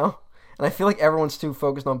 And I feel like everyone's too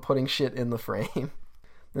focused on putting shit in the frame.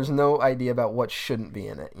 There's no idea about what shouldn't be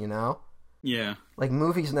in it, Yeah. Like,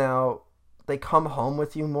 movies now, they come home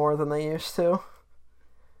with you more than they used to.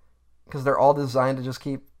 Because they're all designed to just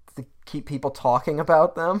keep people talking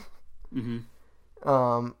about them. Mm-hmm.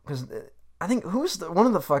 Because I think, one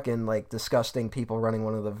of the fucking, disgusting people running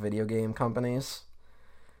one of the video game companies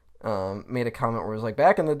made a comment where it was like,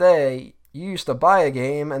 back in the day, you used to buy a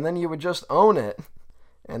game and then you would just own it.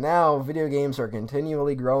 And now video games are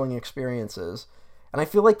continually growing experiences. And I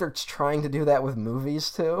feel like they're trying to do that with movies,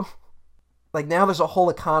 too. Like, now there's a whole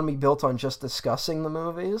economy built on just discussing the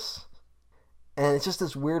movies. And it's just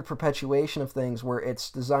this weird perpetuation of things where it's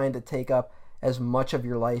designed to take up as much of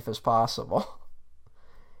your life as possible.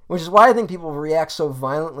 Which is why I think people react so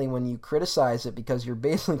violently when you criticize it, because you're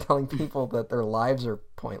basically telling people that their lives are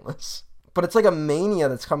pointless. But it's like a mania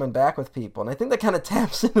that's coming back with people. And I think that kind of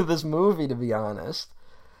taps into this movie, to be honest.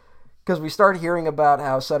 Because we start hearing about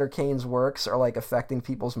how Sutter Kane's works are, affecting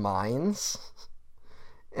people's minds.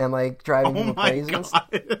 And, driving people crazy.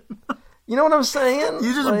 God. You know what I'm saying?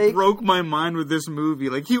 You just broke my mind with this movie.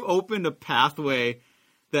 You opened a pathway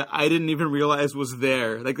that I didn't even realize was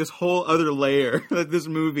there. This whole other layer that this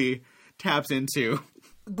movie taps into.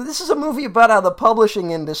 This is a movie about how the publishing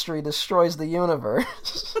industry destroys the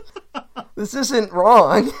universe. This isn't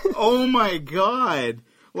wrong. Oh my god.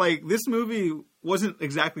 This movie wasn't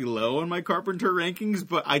exactly low on my Carpenter rankings,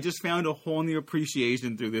 but I just found a whole new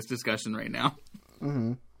appreciation through this discussion right now.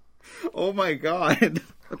 Mm-hmm. Oh my god.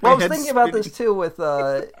 Well, I was thinking about this too with,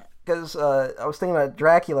 because I was thinking about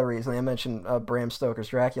Dracula recently. I mentioned Bram Stoker's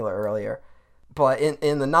Dracula earlier. But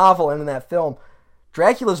in the novel and in that film,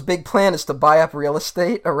 Dracula's big plan is to buy up real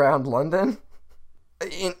estate around London.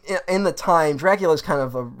 In the time, Dracula's kind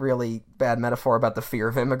of a really bad metaphor about the fear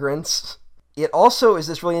of immigrants. It also is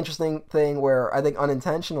this really interesting thing where, I think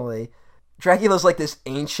unintentionally, Dracula's this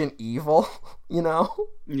ancient evil,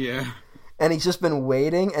 Yeah. And he's just been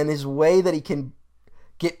waiting, and his way that he can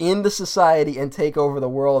get into society and take over the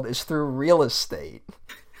world is through real estate.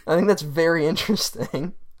 I think that's very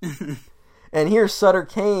interesting. And here Sutter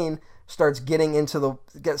Kane starts getting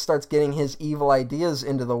his evil ideas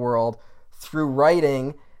into the world through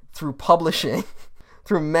writing, through publishing,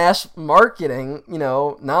 through mass marketing,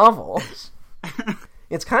 novels.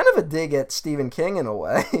 It's kind of a dig at Stephen King in a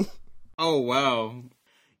way. Oh, wow.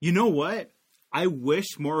 You know what? I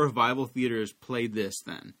wish more revival theaters played this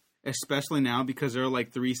then. Especially now, because there are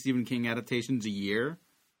 3 Stephen King adaptations a year.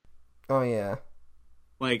 Oh, yeah.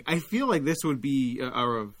 I feel like this would be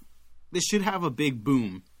this should have a big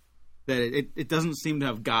boom that it doesn't seem to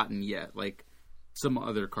have gotten yet, like some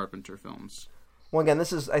other Carpenter films. Well, again,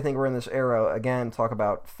 I think we're in this era, again, talk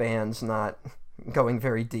about fans not going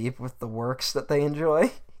very deep with the works that they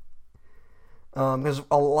enjoy. Because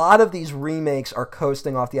a lot of these remakes are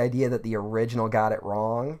coasting off the idea that the original got it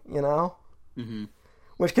wrong, Mm-hmm.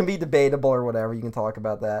 Which can be debatable or whatever, you can talk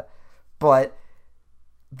about that. But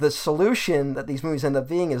the solution that these movies end up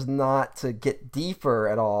being is not to get deeper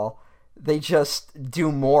at all. They just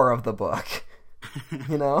do more of the book,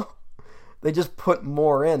 They just put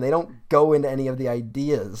more in. They don't go into any of the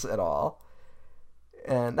ideas at all.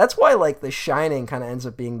 And that's why, The Shining kind of ends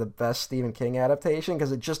up being the best Stephen King adaptation,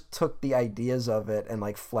 because it just took the ideas of it and,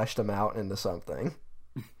 fleshed them out into something.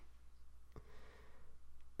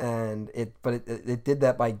 And it did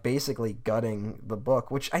that by basically gutting the book,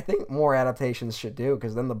 which I think more adaptations should do,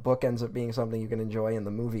 because then the book ends up being something you can enjoy and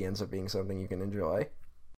the movie ends up being something you can enjoy.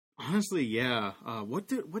 Honestly, yeah. What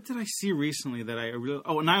did I see recently that I really...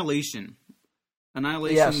 Oh, Annihilation.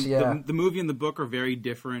 Annihilation. Yes, yeah. The movie and the book are very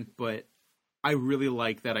different, but I really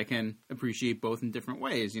like that I can appreciate both in different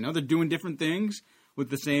ways. You know, they're doing different things with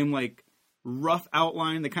the same, like, rough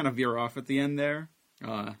outline. They kind of veer off at the end there.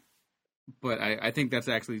 But I think that's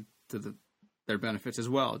actually to their benefits as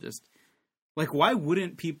well. Just, like, why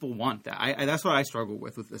wouldn't people want that? That's what I struggle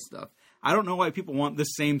with this stuff. I don't know why people want the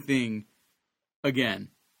same thing again.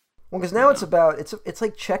 Well, because now it's about, it's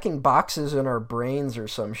like checking boxes in our brains or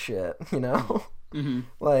some shit, you know? Mm-hmm.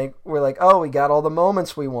 Like, we're like, oh, we got all the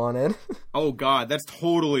moments we wanted. Oh, God, that's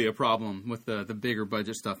totally a problem with the bigger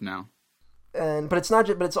budget stuff now. But it's not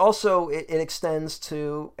just, but it's also, it extends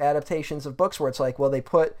to adaptations of books where it's like, well, they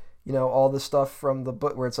put, you know, all the stuff from the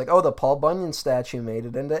book where it's like, oh, the Paul Bunyan statue made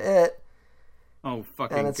it into it. Oh,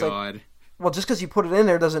 fucking God. Like, well, just because you put it in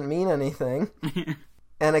there doesn't mean anything.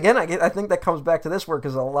 And again, I think that comes back to this work,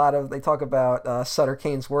 because they talk about Sutter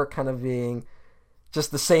Kane's work kind of being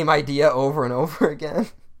just the same idea over and over again.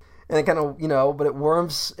 And it kind of, you know, but it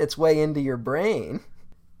worms its way into your brain.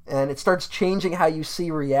 And it starts changing how you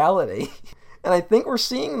see reality. And I think we're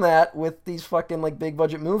seeing that with these fucking, like, big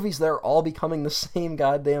budget movies. They're all becoming the same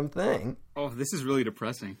goddamn thing. Oh, this is really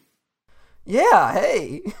depressing. Yeah,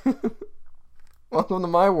 hey. Welcome to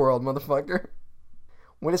my world, motherfucker.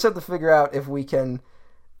 We just have to figure out if we can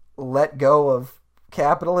let go of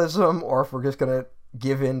capitalism or if we're just going to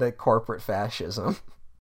give in to corporate fascism.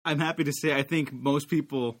 I'm happy to say I think most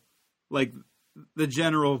people, like the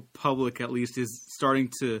general public at least, is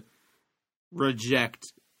starting to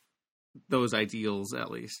reject those ideals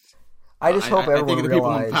at least. I just hope everyone I think the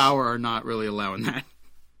realize... people in power are not really allowing that.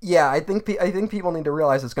 Yeah, I think people need to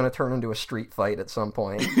realize it's going to turn into a street fight at some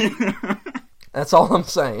point. That's all I'm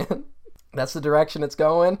saying. That's the direction it's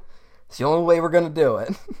going. It's the only way we're going to do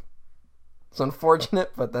it. It's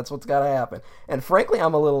unfortunate, but that's what's got to happen. And frankly,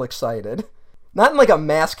 I'm a little excited. Not in like a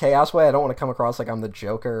mass chaos way. I don't want to come across like I'm the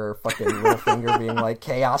Joker or fucking Littlefinger being like,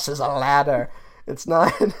 chaos is a ladder. It's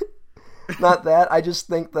not not that. I just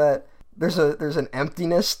think that there's an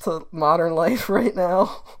emptiness to modern life right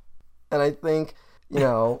now. And I think, you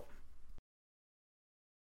know,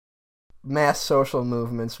 mass social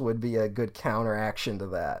movements would be a good counteraction to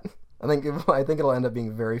that. I think it'll end up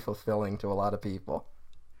being very fulfilling to a lot of people.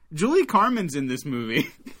 Julie Carmen's in this movie.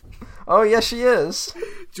 Oh, yes, she is.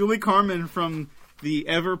 Julie Carmen from the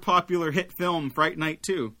ever-popular hit film Fright Night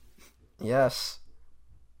 2. Yes.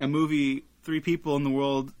 A movie 3 people in the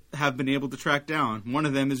world have been able to track down. One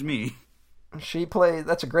of them is me.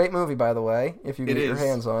 That's a great movie, by the way, if you get your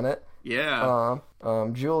hands on it. Yeah.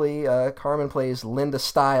 Julie Carmen plays Linda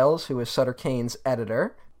Stiles, who is Sutter Kane's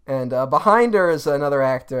editor. And behind her is another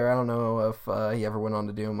actor. I don't know if he ever went on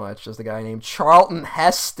to do much. Just a guy named Charlton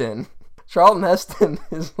Heston. Charlton Heston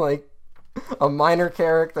is like a minor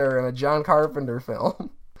character in a John Carpenter film.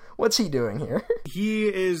 What's he doing here? He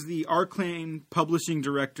is the Arcane publishing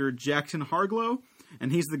director, Jackson Harglow,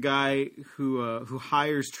 and he's the guy who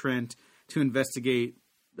hires Trent to investigate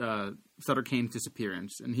Sutter Kane's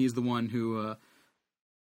disappearance. And he's the one who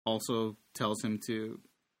also tells him to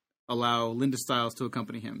allow Linda Stiles to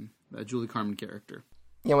accompany him, the Julie Carmen character.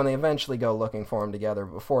 Yeah, when they eventually go looking for him together,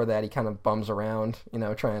 before that he kind of bums around, you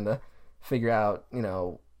know, trying to figure out, you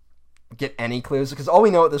know, get any clues. Because all we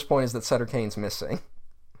know at this point is that Sutter Kane's missing.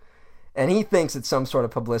 And he thinks it's some sort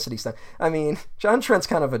of publicity stunt. I mean, John Trent's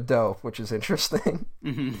kind of a dope, which is interesting.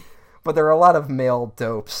 Mm-hmm. But there are a lot of male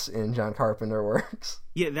dopes in John Carpenter works.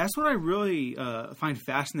 Yeah, that's what I really find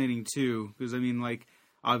fascinating, too. Because, I mean, like,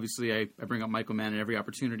 obviously I bring up Michael Mann at every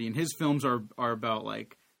opportunity, and his films are about,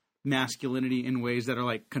 like, masculinity in ways that are,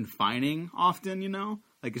 like, confining often, you know?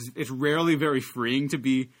 Like, it's rarely very freeing to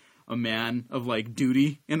be a man of, like,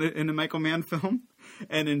 duty in a Michael Mann film.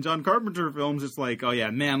 And in John Carpenter films, it's like, oh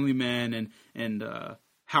yeah, manly men and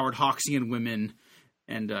Howard Hawksian women,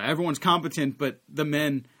 and everyone's competent, but the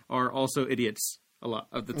men are also idiots a lot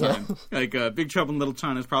of the time. Yeah. Like Big Trouble in Little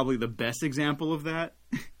China is probably the best example of that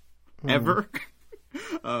ever,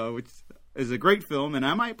 which is a great film, and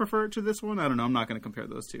I might prefer it to this one. I don't know. I'm not going to compare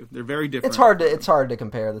those two. They're very different. It's hard to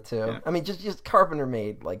compare the two. Yeah. I mean, just Carpenter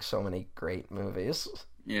made like so many great movies.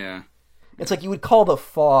 Yeah. It's like you would call The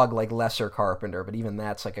Fog like lesser Carpenter, but even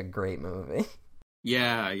that's like a great movie.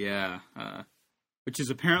 Yeah. Which is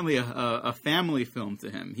apparently a family film to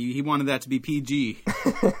him. He wanted that to be PG.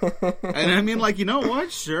 And I mean, like, you know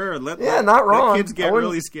what? Sure. Not wrong. Let kids get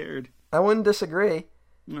really scared. I wouldn't disagree.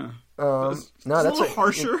 No. That's a little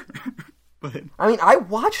harsher. But I mean, I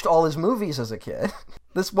watched all his movies as a kid.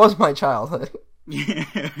 This was my childhood.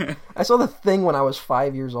 Yeah. I saw The Thing when I was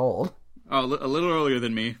 5 years old. Oh, a little earlier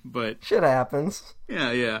than me, but... Shit happens.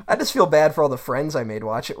 Yeah. I just feel bad for all the friends I made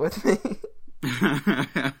watch it with me.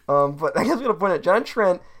 But I guess I'm going to point out, John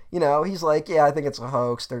Trent, You know, he's like, yeah, I think it's a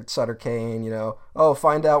hoax. They're Sutter Kane, you know. Oh,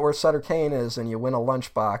 find out where Sutter Kane is and you win a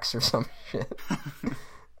lunchbox or some shit.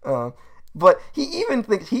 But he even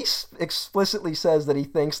thinks, he explicitly says that he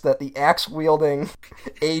thinks that the axe-wielding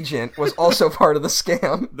agent was also part of the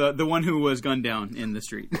scam. The one who was gunned down in the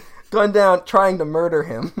street. Gunned down trying to murder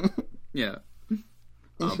him. Yeah.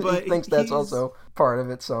 He thinks that's also part of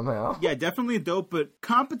it somehow. Yeah, definitely dope, but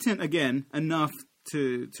competent, again, enough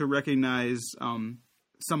to recognize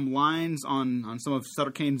some lines on some of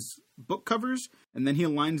Sutter Kane's book covers, and then he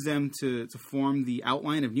aligns them to form the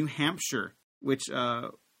outline of New Hampshire, which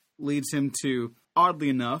leads him to, oddly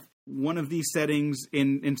enough, one of these settings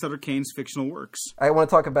in Sutter Kane's fictional works. I want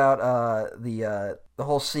to talk about the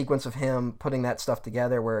whole sequence of him putting that stuff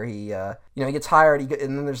together, where he he gets hired,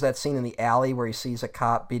 and then there's that scene in the alley where he sees a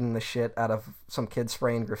cop beating the shit out of some kid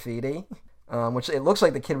spraying graffiti, which it looks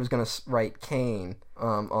like the kid was going to write Kane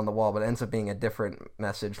on the wall, but it ends up being a different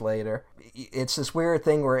message later. It's this weird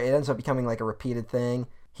thing where it ends up becoming like a repeated thing.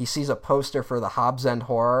 He sees a poster for the Hobbs End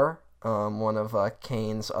Horror, one of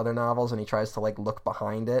Kane's other novels, and he tries to like look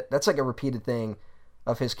behind it. That's like a repeated thing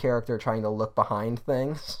of his character trying to look behind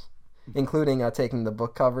things, including taking the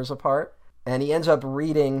book covers apart. And he ends up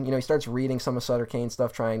reading, he starts reading some of Sutter Kane's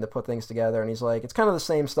stuff, trying to put things together, and he's like, it's kind of the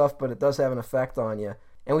same stuff, but it does have an effect on you.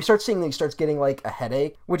 And we start seeing that he starts getting like a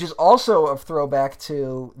headache, which is also a throwback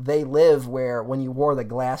to They Live, where when you wore the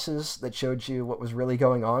glasses that showed you what was really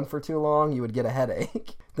going on for too long, you would get a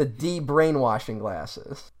headache. The de-brainwashing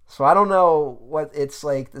glasses. So I don't know what it's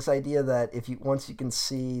like, this idea that once you can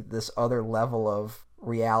see this other level of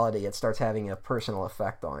reality, it starts having a personal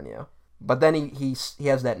effect on you. But then he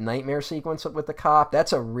has that nightmare sequence with the cop.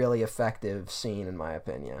 That's a really effective scene, in my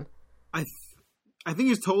opinion. I think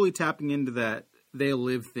he's totally tapping into that They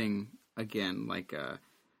Live thing again. Like I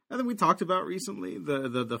think we talked about recently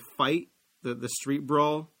the fight, the street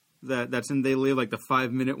brawl that's in They Live, like the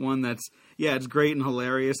 5-minute one. It's great and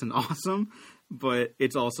hilarious and awesome. But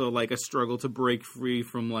it's also like a struggle to break free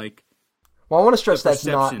from like. Well, I want to stress that's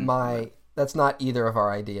not either of our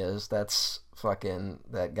ideas. That's fucking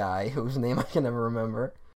that guy whose name I can never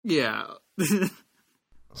remember. Yeah.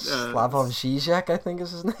 Slavoj Žižek, I think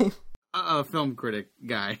is his name. A film critic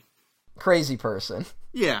guy. Crazy person.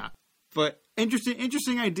 Yeah, but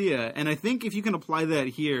interesting idea, and I think if you can apply that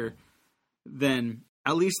here, then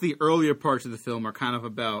at least the earlier parts of the film are kind of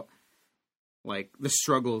about like the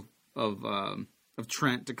struggle of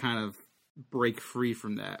Trent to kind of break free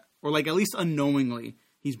from that, or like at least unknowingly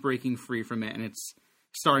he's breaking free from it, and it's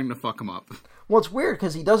starting to fuck him up. Well, it's weird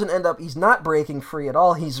because he's not breaking free at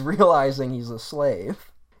all. He's realizing he's a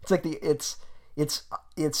slave. It's like it's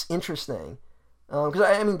interesting because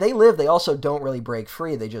I mean They Live. They also don't really break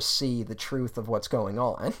free. They just see the truth of what's going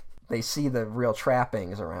on. They see the real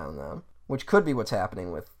trappings around them, which could be what's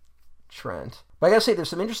happening with Trent. But I gotta say, there's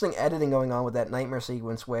some interesting editing going on with that nightmare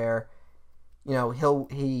sequence where,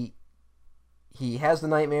 he has the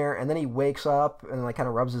nightmare and then he wakes up and like kind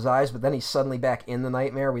of rubs his eyes, but then he's suddenly back in the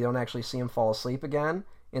nightmare. We don't actually see him fall asleep again.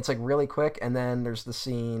 It's like really quick, and then there's the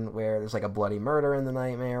scene where there's like a bloody murder in the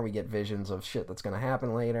nightmare. We get visions of shit that's gonna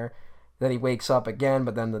happen later. Then he wakes up again,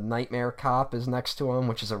 but then the nightmare cop is next to him,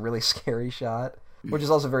 which is a really scary shot, which is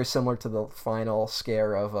also very similar to the final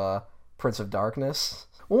scare of Prince of Darkness.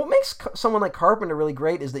 Well, what makes someone like Carpenter really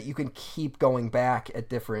great is that you can keep going back at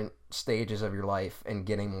different stages of your life and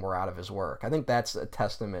getting more out of his work. I think that's a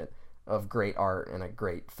testament of great art and a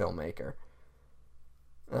great filmmaker,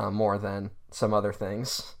 more than some other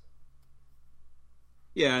things.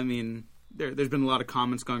 Yeah, I mean, there's been a lot of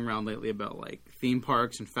comments going around lately about like theme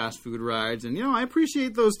parks and fast food rides, and I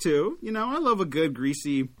appreciate those too. I love a good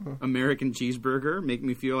greasy American cheeseburger, make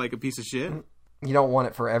me feel like a piece of shit. You don't want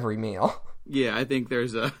it for every meal. Yeah, I think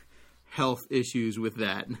there's health issues with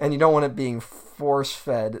that. And you don't want it being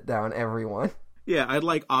force-fed down everyone. Yeah, I'd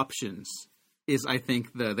like options, is I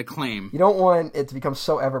think the claim. You don't want it to become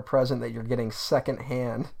so ever-present that you're getting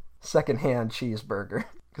second-hand cheeseburger.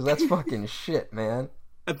 Because that's fucking shit, man.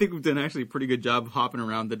 I think we've done actually a pretty good job of hopping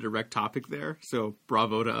around the direct topic there, so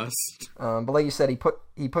bravo to us. But like you said,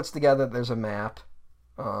 he puts together, there's a map,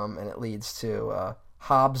 and it leads to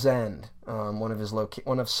Hobbs End, one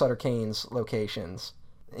of Sutter Kane's locations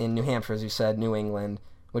in New Hampshire, as you said, New England,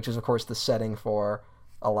 which is of course the setting for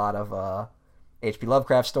a lot of H.P.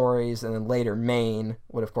 Lovecraft stories, and then later Maine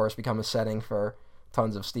would of course become a setting for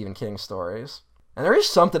tons of Stephen King stories. And there is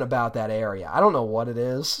something about that area. I don't know what it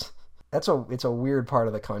is. It's a weird part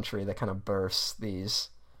of the country that kind of bursts these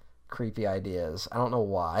creepy ideas. I don't know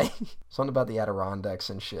why. Something about the Adirondacks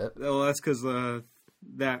and shit. Well, that's because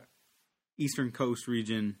that Eastern Coast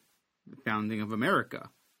region, the founding of America,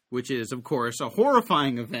 which is, of course, a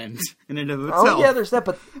horrifying event in and of itself. Oh yeah, there's that,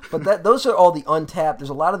 but those are all the untapped. There's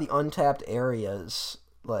a lot of the untapped areas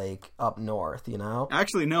like up north, you know.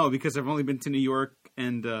 Actually, no, because I've only been to New York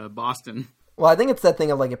and Boston. Well, I think it's that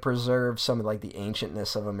thing of like it preserves some of like the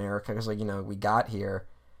ancientness of America because like we got here,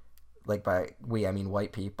 like by we I mean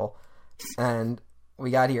white people, and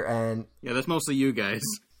we got here and yeah, that's mostly you guys.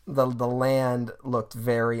 The land looked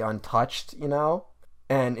very untouched,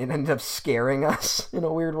 and it ended up scaring us in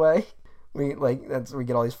a weird way. We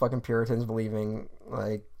get all these fucking Puritans believing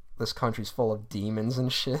like this country's full of demons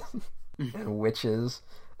and shit and witches.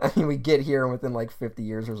 I mean, we get here and within like 50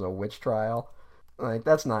 years there's a witch trial. Like,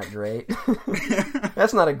 that's not great.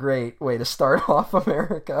 That's not a great way to start off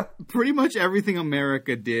America. Pretty much everything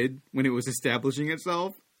America did when it was establishing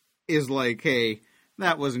itself is like, hey,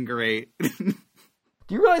 that wasn't great.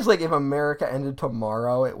 Do you realize, like, if America ended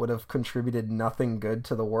tomorrow, it would have contributed nothing good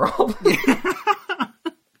to the world?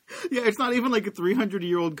 Yeah, it's not even like a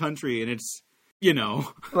 300-year-old country, and it's,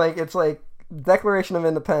 Like, it's like Declaration of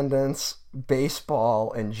Independence,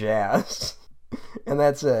 baseball, and jazz. And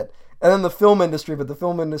that's it. And then the film industry, but the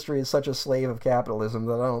film industry is such a slave of capitalism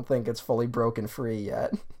that I don't think it's fully broken free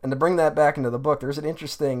yet. And to bring that back into the book, there's an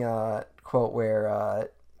interesting quote where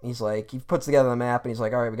he's like, he puts together the map, and he's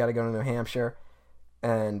like, all right, we got to go to New Hampshire.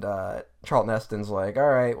 And Charlton Heston's like, all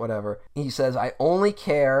right, whatever. He says, I only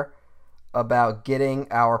care about getting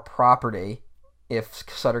our property if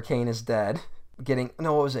Sutter Kane is dead. What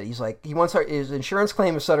was it? He's like, he wants his insurance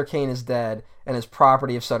claim if Sutter Kane is dead and his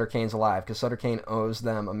property if Sutter Kane's alive, because Sutter Kane owes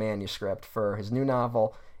them a manuscript for his new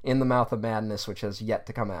novel, In the Mouth of Madness, which has yet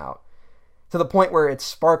to come out. To the point where it's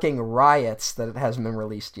sparking riots that it hasn't been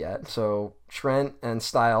released yet. So Trent and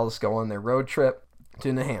Styles go on their road trip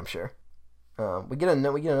to New Hampshire. We get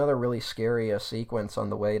another really scary sequence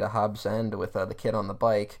on the way to Hobbs End with the kid on the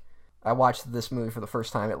bike. I watched this movie for the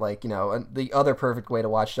first time at the other perfect way to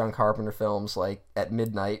watch John Carpenter films, like at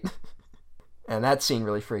midnight. And that scene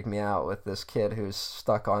really freaked me out with this kid who's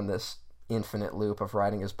stuck on this infinite loop of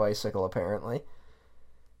riding his bicycle, apparently.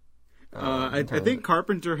 I think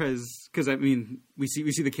Carpenter has, because I mean, we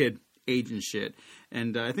see the kid age and shit,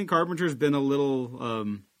 and I think Carpenter's been a little,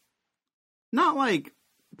 not like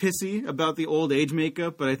pissy about the old age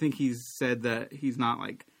makeup, but I think he's said that he's not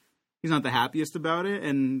the happiest about it,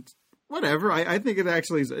 and whatever. I think it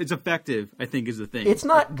actually it's effective. I think is the thing. It's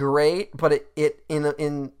not great, but it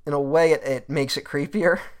in a way it makes it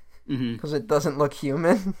creepier because it doesn't look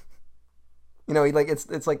human.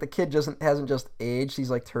 It's like the kid hasn't just aged; he's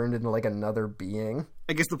like turned into like another being.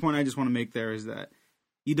 I guess the point I just want to make there is that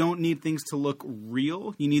you don't need things to look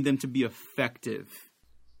real; you need them to be effective.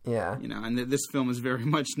 Yeah. And this film is very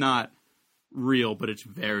much not real, but it's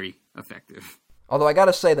very effective. Although I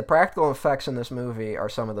gotta say, the practical effects in this movie are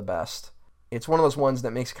some of the best. It's one of those ones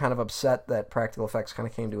that makes you kind of upset that practical effects kind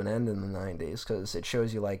of came to an end in the 90s, because it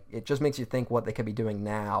shows you, it just makes you think what they could be doing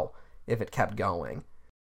now if it kept going.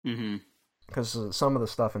 Mm-hmm. Because some of the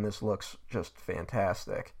stuff in this looks just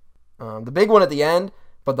fantastic. The big one at the end,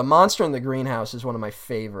 but the monster in the greenhouse is one of my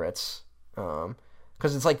favorites.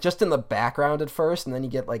 Because it's just in the background at first, and then you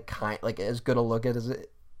get as good a look at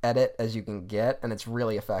it as you can get, and it's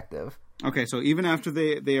really effective. Okay, so even after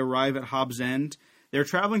they arrive at Hobbs End, they're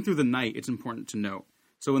traveling through the night. It's important to note.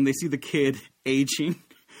 So when they see the kid aging,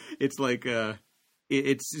 it's like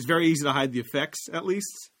it's very easy to hide the effects at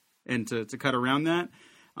least, and to cut around that,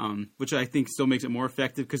 which I think still makes it more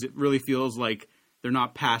effective because it really feels like they're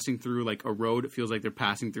not passing through like a road. It feels like they're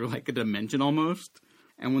passing through like a dimension almost.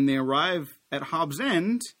 And when they arrive at Hobbs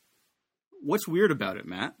End, what's weird about it,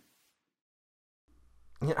 Matt?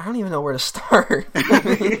 Yeah, I don't even know where to start.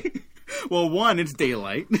 Well, one, it's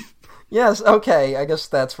daylight. Yes, okay, I guess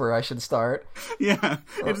that's where I should start. Yeah,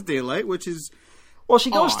 it's daylight, which is well,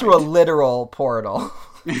 she goes through a literal portal.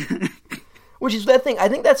 Which is that thing, I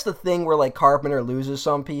think that's the thing where, Carpenter loses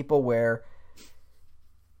some people, where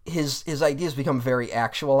his ideas become very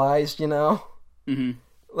actualized, Mm-hmm.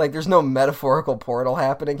 There's no metaphorical portal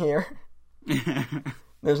happening here.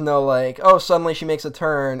 There's no, suddenly she makes a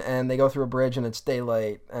turn, and they go through a bridge, and it's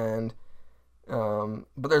daylight, and,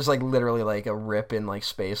 but there's, literally, a rip in,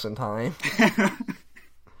 space and time.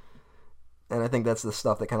 And I think that's the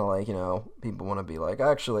stuff that kind of, people want to be like,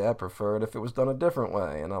 actually, I prefer it if it was done a different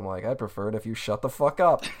way. And I'm like, I prefer it if you shut the fuck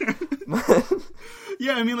up.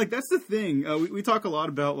 Yeah, I mean, that's the thing. We talk a lot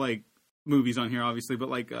about, movies on here, obviously, but,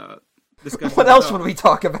 what else would we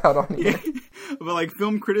talk about on here? But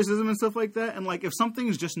film criticism and stuff like that, and if something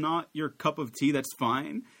is just not your cup of tea, that's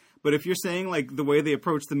fine. But if you're saying the way they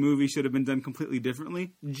approached the movie should have been done completely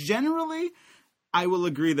differently, generally I will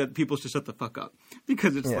agree that people should shut the fuck up,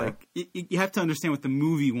 because it's like you have to understand what the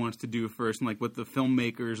movie wants to do first, and like what the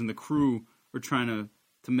filmmakers and the crew are trying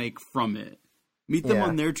to make from it. Meet them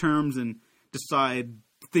on their terms and decide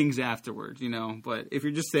things afterwards, you know. But if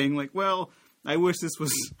you're just saying like, well, I wish this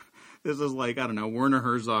was like, I don't know, Werner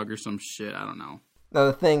Herzog or some shit, I don't know. Now,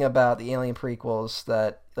 the thing about the Alien prequels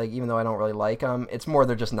that, like, even though I don't really like them, it's more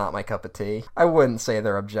they're just not my cup of tea. I wouldn't say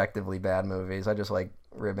they're objectively bad movies. I just like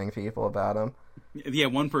ribbing people about them. Yeah,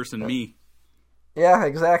 one person, me. Yeah,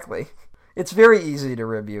 exactly. It's very easy to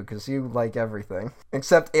rib you because you like everything.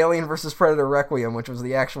 Except Alien vs. Predator Requiem, which was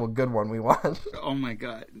the actual good one we watched. Oh my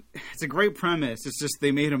god. It's a great premise. It's just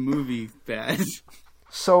they made a movie bad.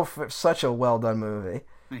 Such a well-done movie.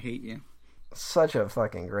 I hate you. Such a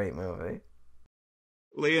fucking great movie.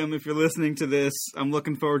 Liam, if you're listening to this, I'm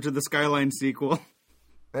looking forward to the Skyline sequel.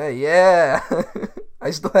 Hey, yeah!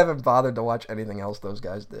 I still haven't bothered to watch anything else those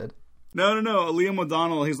guys did. No. Liam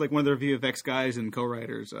O'Donnell, he's like one of their VFX guys and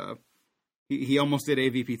co-writers. He almost did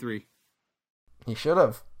AVP3. He should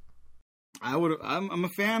have. I'm a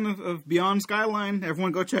fan of Beyond Skyline.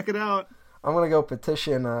 Everyone go check it out. I'm going to go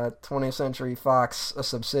petition 20th Century Fox, a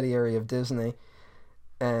subsidiary of Disney,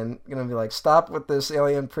 and gonna be like, stop with this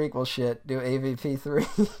Alien prequel shit. Do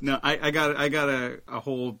AVP3. No, I got a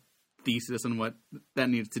whole thesis on what that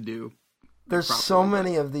needs to do. There's so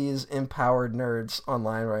many of these empowered nerds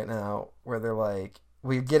online right now where they're like,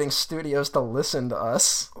 we're getting studios to listen to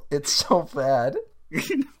us. It's so bad.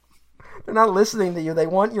 They're not listening to you. They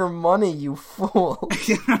want your money, you fool.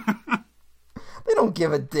 They don't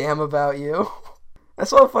give a damn about you. I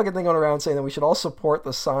saw a fucking thing going around saying that we should all support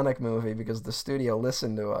the Sonic movie because the studio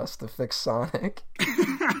listened to us to fix Sonic.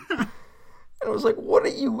 And I was like, what are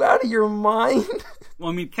you, out of your mind? Well,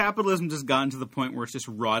 I mean, capitalism just gotten to the point where it's just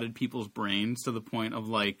rotted people's brains to the point of,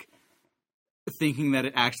 like, thinking that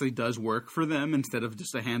it actually does work for them instead of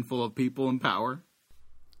just a handful of people in power.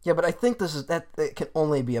 Yeah, but I think it can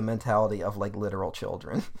only be a mentality of, like, literal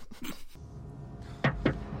children.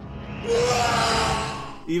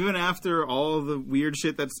 Even after all the weird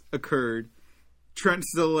shit that's occurred,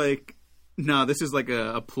 Trent's still like, no, this is like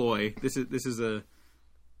a ploy. This is a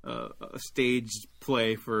staged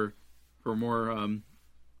play for more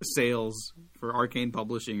sales for Arcane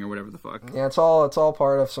Publishing or whatever the fuck. Yeah, it's all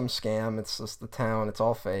part of some scam. It's just the town. It's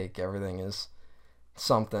all fake. Everything is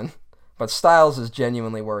something. But Styles is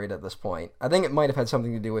genuinely worried at this point. I think it might have had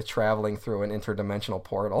something to do with traveling through an interdimensional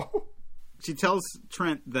portal. She tells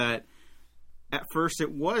Trent that at first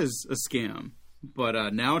it was a scam,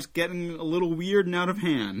 but now it's getting a little weird and out of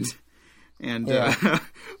hand. And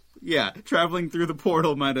traveling through the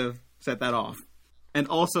portal might have set that off. And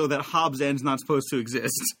also that Hobbs End's not supposed to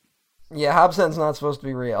exist. Yeah, Hobbs End's not supposed to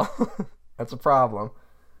be real. That's a problem.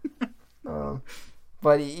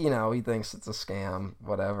 But, he thinks it's a scam,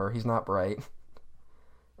 whatever. He's not bright.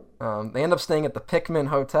 They end up staying at the Pickman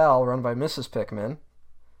Hotel, run by Mrs. Pickman.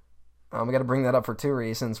 We got to bring that up for two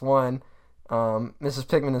reasons. One, Mrs.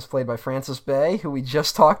 Pickman is played by Frances Bay, who we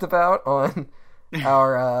just talked about on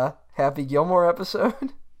our Happy Gilmore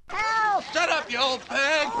episode. Help! Shut up, you old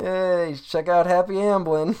pig! Hey, check out Happy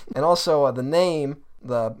Amblin'. And also, the name,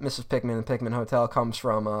 the Mrs. Pickman and Pickman Hotel, comes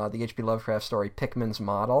from the H.P. Lovecraft story Pickman's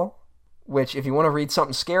Model, which, if you want to read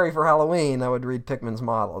something scary for Halloween, I would read Pickman's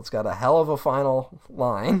Model. It's got a hell of a final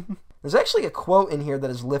line. There's actually a quote in here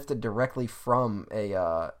that is lifted directly from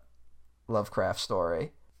a Lovecraft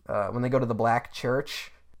story. When they go to the black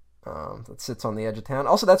church that sits on the edge of town.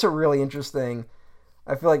 Also, that's a really interesting...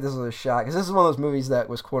 I feel like this is a shot, because this is one of those movies that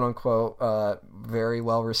was quote-unquote very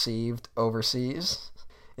well received overseas.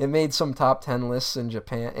 It made some top 10 lists in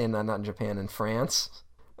Japan, in France.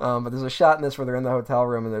 But there's a shot in this where they're in the hotel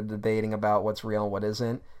room and they're debating about what's real and what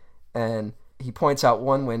isn't. And he points out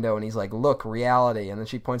one window and he's like, look, reality. And then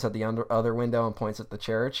she points out the other window and points at the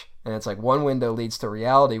church. And it's like, one window leads to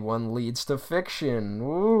reality, one leads to fiction.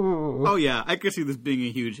 Ooh. Oh, yeah. I could see this being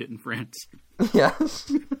a huge hit in France.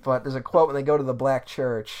 Yes. But there's a quote when they go to the black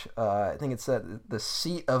church. I think it said, the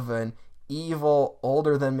seat of an evil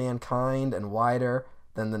older than mankind and wider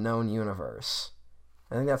than the known universe.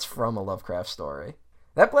 I think that's from a Lovecraft story.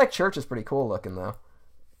 That black church is pretty cool looking, though.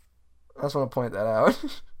 I just want to point that out.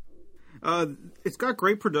 It's got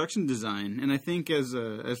great production design, and I think as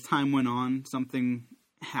time went on, something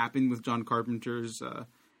happened with John Carpenter's,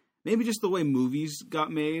 maybe just the way movies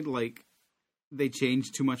got made, like, they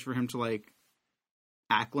changed too much for him to, like,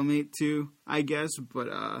 acclimate to, I guess,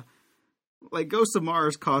 but, like, Ghost of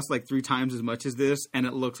Mars cost, like, 3 times as much as this, and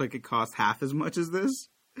it looks like it cost half as much as this,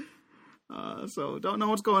 so don't know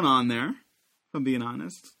what's going on there, if I'm being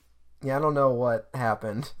honest. Yeah, I don't know what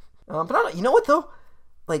happened, but I don't, you know what, though?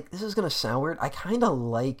 like, this is gonna sound weird. I kind of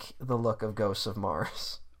like the look of Ghosts of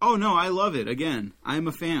Mars. Oh no, I love it. Again, I'm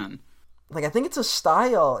a fan. Like, I think it's a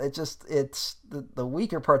style. It's the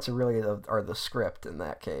weaker parts are really are the script in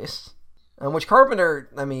that case. Which Carpenter,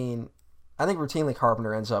 I mean, I think routinely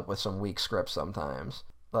Carpenter ends up with some weak scripts sometimes.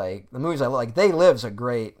 Like, the movies I like, They Live's a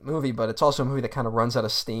great movie, but it's also a movie that kind of runs out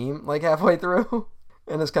of steam, like, halfway through.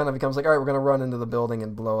 And this kind of becomes like, all right, we're going to run into the building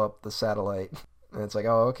and blow up the satellite. And it's like,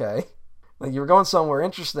 oh, okay. Like, you were going somewhere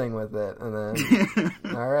interesting with it, and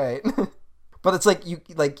then, all right. But it's like, he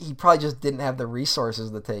probably just didn't have the resources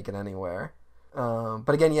to take it anywhere.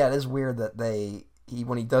 But again, yeah, it is weird that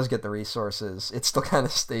when he does get the resources, it still kind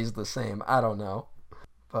of stays the same. I don't know.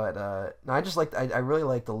 But, no, I really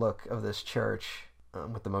like the look of this church.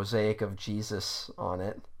 With the mosaic of Jesus on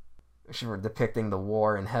it, which were depicting the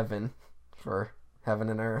war in heaven for heaven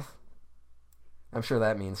and earth. I'm sure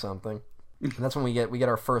that means something. And that's when we get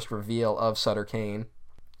our first reveal of Sutter Kane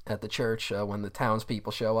at the church when the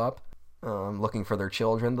townspeople show up looking for their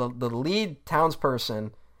children. The lead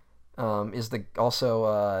townsperson is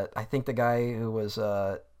I think the guy who was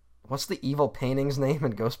what's the evil painting's name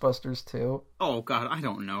in Ghostbusters 2? Oh God, I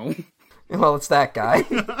don't know. Well, it's that guy.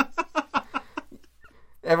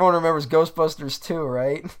 Everyone remembers Ghostbusters 2,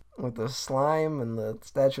 right? With the slime and the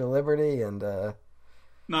Statue of Liberty and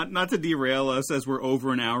Not to derail us as we're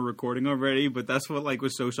over an hour recording already, but that's what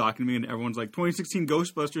was so shocking to me. And everyone's like, 2016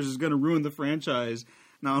 Ghostbusters is going to ruin the franchise.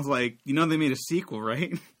 And I was like, they made a sequel,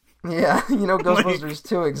 right? Yeah, Ghostbusters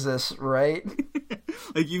 2 exists, right?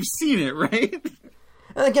 You've seen it, right?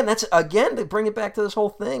 And again, that's to bring it back to this whole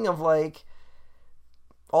thing of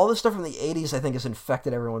all this stuff from the 80s, I think, has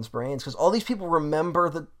infected everyone's brains because all these people remember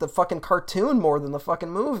the fucking cartoon more than the fucking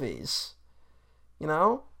movies.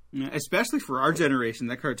 Yeah, especially for our generation,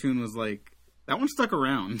 that cartoon was that one stuck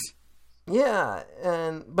around. Yeah,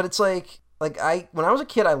 but it's when I was a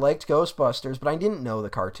kid, I liked Ghostbusters, but I didn't know the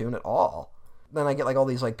cartoon at all. Then I get all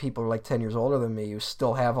these people who are 10 years older than me who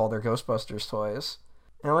still have all their Ghostbusters toys,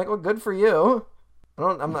 and I'm like, well, good for you. I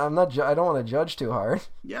don't want to judge too hard.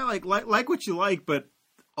 Yeah, like what you like, but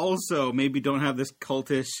also maybe don't have this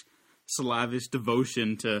cultish, slavish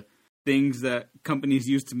devotion to things that companies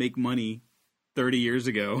used to make money 30 years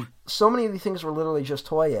ago. So many of these things were literally just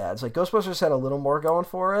toy ads. Ghostbusters had a little more going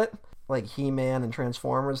for it. He-Man and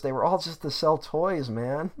Transformers, they were all just to sell toys,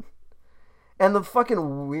 man. And the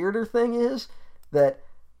fucking weirder thing is that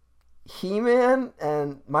He-Man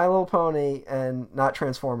and My Little Pony, and not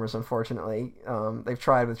Transformers, unfortunately, they've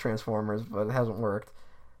tried with Transformers, but it hasn't worked.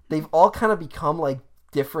 They've all kind of become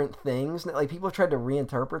different things. People have tried to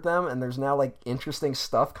reinterpret them, and there's now interesting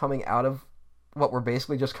stuff coming out of what were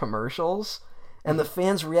basically just commercials, and the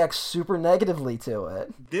fans react super negatively to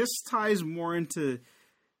it. This ties more into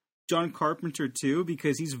John Carpenter too,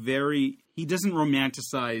 because he doesn't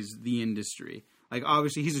romanticize the industry.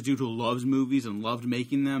 Obviously he's a dude who loves movies and loved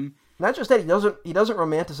making them. Not just that, he doesn't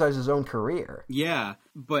romanticize his own career. Yeah,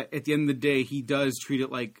 but at the end of the day, he does treat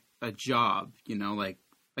it like a job,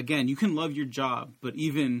 again, you can love your job, but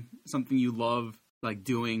even something you love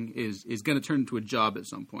doing is going to turn into a job at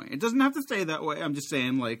some point. It doesn't have to stay that way. I'm just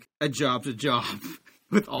saying a job's a job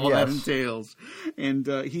with all that entails. And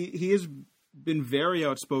he has been very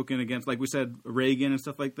outspoken against, like we said, Reagan and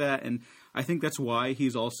stuff like that. And I think that's why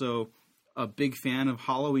he's also a big fan of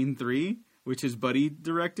Halloween 3, which his buddy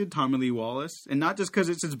directed, Tommy Lee Wallace. And not just because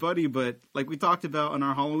it's his buddy, but like we talked about on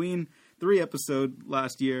our Halloween 3 episode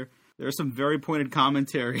last year, there's some very pointed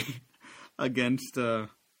commentary against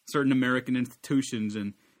certain American institutions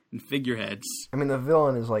and figureheads. I mean, the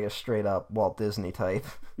villain is a straight up Walt Disney type.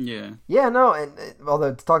 Yeah. Yeah, no, and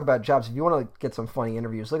although to talk about jobs, if you want to get some funny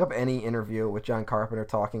interviews, look up any interview with John Carpenter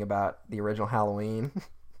talking about the original Halloween.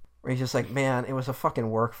 Where he's just like, man, it was a fucking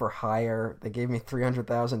work for hire. They gave me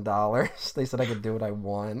 $300,000. They said I could do what I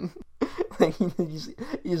want.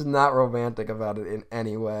 He's not romantic about it in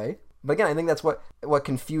any way. But again, I think that's what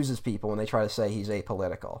confuses people when they try to say he's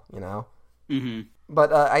apolitical, Mm-hmm.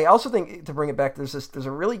 But I also think, to bring it back, there's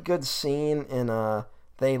a really good scene in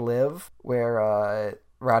They Live where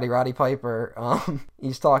Roddy Piper,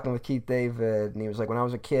 he's talking with Keith David, and he was like, when I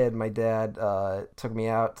was a kid, my dad took me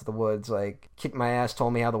out to the woods, kicked my ass,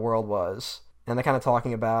 told me how the world was. And they're kind of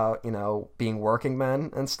talking about, being working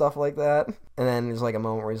men and stuff like that. And then there's a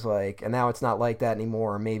moment where he's like, and now it's not like that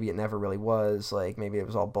anymore, or maybe it never really was, maybe it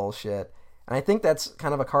was all bullshit. And I think that's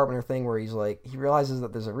kind of a Carpenter thing where he's he realizes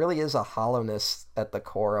that there really is a hollowness at the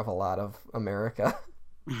core of a lot of America.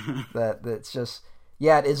 that's just,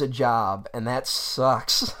 yeah, it is a job, and that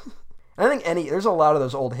sucks. And I think there's a lot of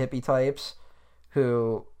those old hippie types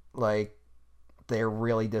who, they're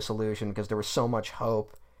really disillusioned because there was so much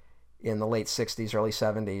hope in the late 60s, early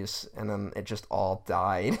 70s, and then it just all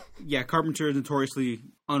died. Yeah, Carpenter notoriously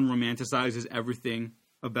unromanticizes everything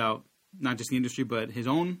about not just the industry, but his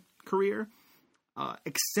own career.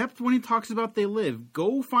 Except when he talks about They Live.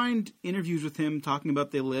 Go find interviews with him talking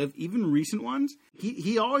about They Live, even recent ones.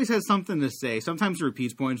 He always has something to say. Sometimes he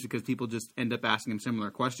repeats points because people just end up asking him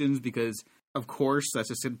similar questions because, of course, that's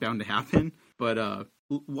just bound to happen. But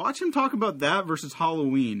watch him talk about that versus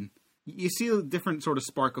Halloween. You see a different sort of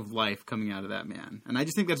spark of life coming out of that man. And I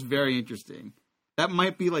just think that's very interesting. That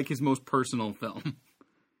might be like his most personal film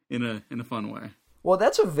in a fun way. Well,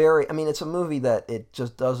 that's it's a movie that it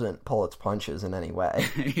just doesn't pull its punches in any way.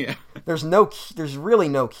 Yeah. There's really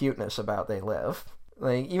no cuteness about They Live.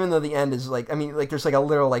 Like, even though the end is there's like a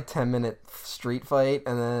literal 10-minute street fight,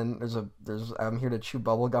 and then there's I'm here to chew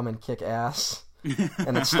bubblegum and kick ass.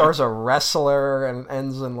 And it stars a wrestler and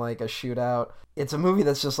ends in like a shootout. It's a movie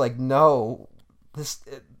that's just like, no,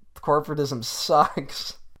 corporatism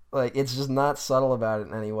sucks. Like, it's just not subtle about it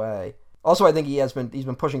in any way. Also, I think he's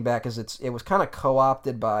been pushing back because it was kind of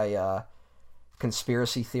co-opted by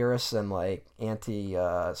conspiracy theorists and like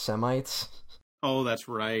anti-Semites. Oh, that's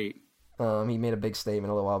right. He made a big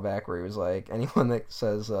statement a little while back where he was like, anyone that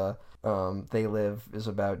says They Live is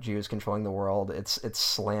about Jews controlling the world, it's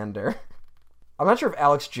slander. I'm not sure if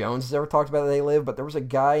Alex Jones has ever talked about They Live, but there was a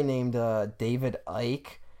guy named David Icke,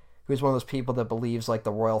 who's one of those people that believes like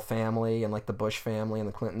the royal family and like the Bush family and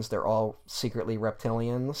the Clintons, they're all secretly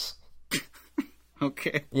reptilians.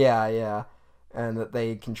 Okay. Yeah. And that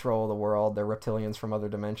they control the world. They're reptilians from other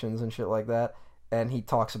dimensions and shit like that. And he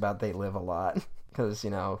talks about They Live a lot. Because,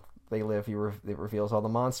 They Live, it reveals all the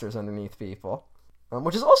monsters underneath people.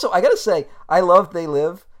 Which is also, I gotta say, I love They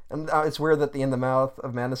Live. And it's weird that the In the Mouth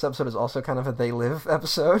of Madness episode is also kind of a They Live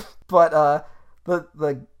episode. But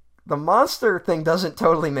the monster thing doesn't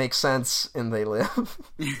totally make sense in They Live.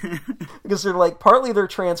 Because they're like, partly they're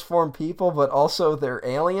transformed people, but also they're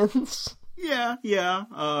aliens. Yeah.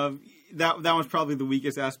 That was probably the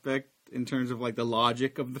weakest aspect in terms of like the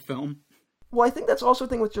logic of the film. Well, I think that's also a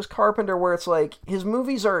thing with just Carpenter where it's like, his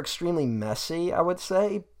movies are extremely messy, I would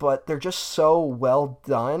say, but they're just so well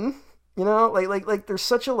done. Like there's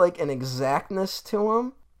such a like an exactness to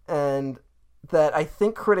them, and that I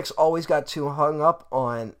think critics always got too hung up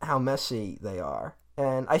on how messy they are.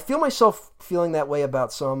 And I feel myself feeling that way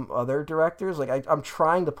about some other directors. Like, I'm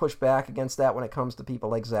trying to push back against that when it comes to people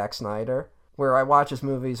like Zack Snyder, where I watch his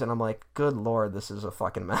movies and I'm like, good lord, this is a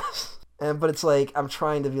fucking mess. But it's like, I'm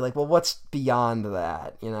trying to be like, well, what's beyond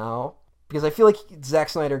that, Because I feel like Zack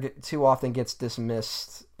Snyder too often gets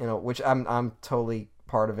dismissed, which I'm totally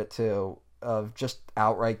part of it too, of just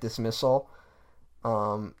outright dismissal.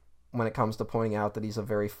 When it comes to pointing out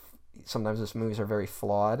that sometimes his movies are very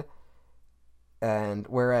flawed. And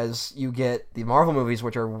whereas you get the Marvel movies,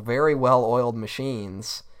 which are very well-oiled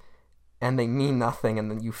machines, and they mean nothing, and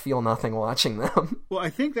then you feel nothing watching them. Well, I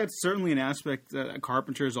think that's certainly an aspect that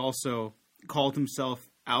Carpenter has also called himself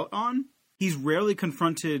out on. He's rarely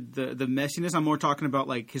confronted the messiness. I'm more talking about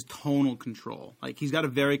like his tonal control. Like, he's got a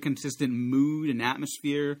very consistent mood and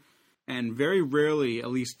atmosphere, and very rarely, at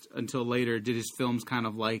least until later, did his films kind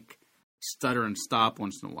of like stutter and stop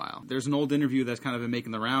once in a while. There's an old interview that's kind of been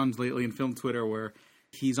making the rounds lately in film Twitter where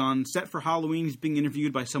he's on set for Halloween. He's being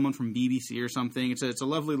interviewed by someone from BBC or something. It's a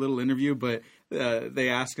lovely little interview, but they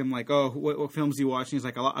ask him like, oh, what films do you watch? And he's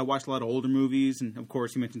like, I watch a lot of older movies. And of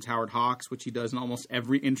course he mentions Howard Hawks, which he does in almost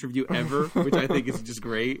every interview ever, which I think is just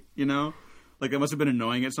great, Like, that must have been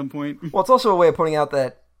annoying at some point. Well, it's also a way of pointing out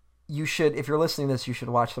that you should, if you're listening to this, you should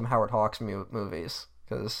watch some Howard Hawks movies,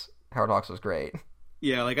 because Howard Hawks was great.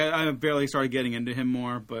 Yeah, like I barely started getting into him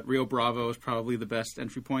more, but Rio Bravo is probably the best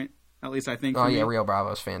entry point, at least I think. Oh yeah, Rio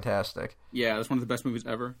Bravo is fantastic. Yeah, that's one of the best movies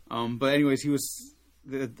ever. But anyways, he was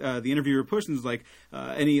the interviewer pushed and was like,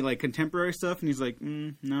 any like contemporary stuff, and he's like,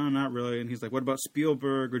 no, not really. And he's like, what about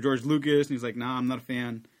Spielberg or George Lucas? And he's like, nah, I'm not a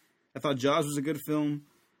fan. I thought Jaws was a good film.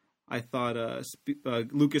 I thought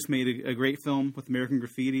Lucas made a great film with American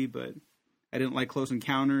Graffiti, but I didn't like Close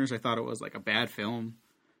Encounters. I thought it was like a bad film.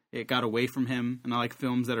 It got away from him, and I like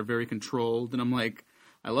films that are very controlled. And I'm like,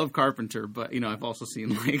 I love Carpenter, but I've also seen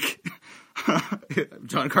like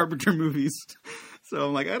John Carpenter movies, so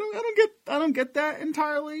I'm like, I don't get that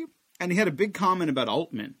entirely. And he had a big comment about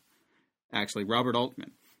Altman, actually Robert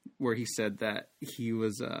Altman, where he said that he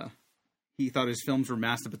was he thought his films were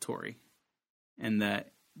masturbatory, and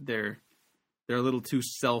that they're a little too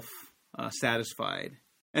self satisfied.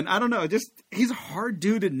 And I don't know, he's a hard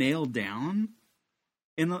dude to nail down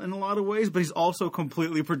in a lot of ways, but he's also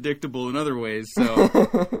completely predictable in other ways. So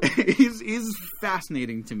he's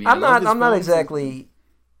fascinating to me. I'm not exactly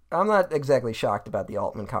I'm not exactly shocked about the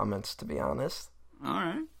Altman comments, to be honest. All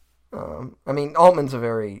right. I mean, Altman's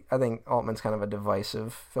I think Altman's kind of a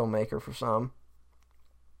divisive filmmaker for some.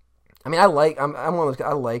 I mean, I'm one of those,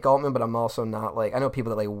 I like Altman, but I'm also not like, I know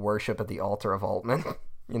people that like worship at the altar of Altman,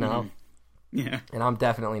 you know? Yeah. And I'm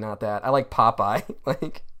definitely not that. I like Popeye.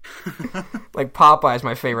 Like Popeye's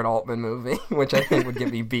my favorite Altman movie, which I think would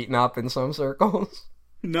get me beaten up in some circles.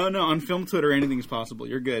 No, on film Twitter, anything's possible.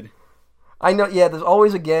 You're good. I know, yeah, there's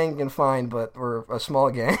always a gang you can find, but we're a small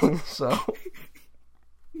gang, so...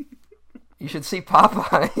 You should see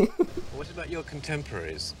Popeye. What about your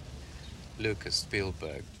contemporaries? Lucas,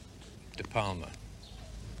 Spielberg, De Palma.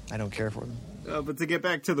 I don't care for them. But to get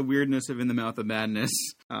back to the weirdness of In the Mouth of Madness,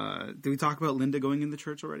 did we talk about Linda going in the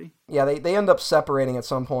church already? Yeah, they end up separating at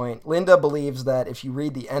some point. Linda believes that if you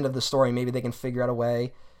read the end of the story, maybe they can figure out a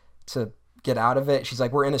way to get out of it. She's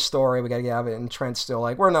like, we're in a story, we gotta get out of it. And Trent's still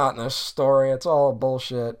like, we're not in a story, it's all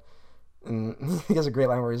bullshit. And he has a great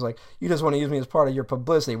line where he's like, you just want to use me as part of your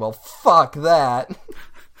publicity. Well, fuck that.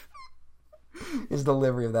 His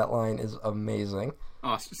delivery of that line is amazing.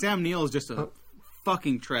 Oh, Sam Neill is just a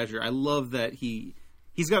fucking treasure. I love that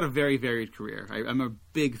he's got a very varied career. I'm a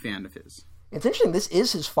big fan of his. It's interesting, this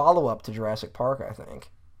is his follow-up to Jurassic Park, I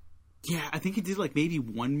think. Yeah, I think he did like maybe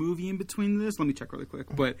one movie in between this. Let me check really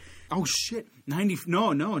quick. But, oh shit,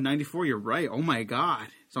 94, you're right. Oh my god.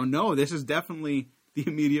 So no, this is definitely the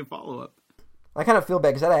immediate follow-up. I kind of feel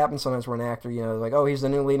bad because that happens sometimes where an actor, you know, like, oh, he's the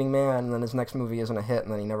new leading man, and then his next movie isn't a hit,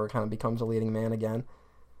 and then he never kind of becomes a leading man again.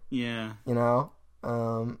 Yeah. You know?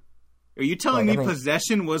 Are you telling me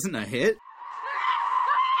Possession wasn't a hit?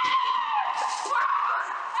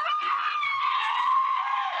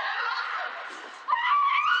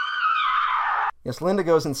 Yes, Linda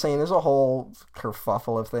goes insane. There's a whole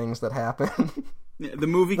kerfuffle of things that happen. Yeah, the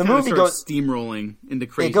movie kind of starts steamrolling into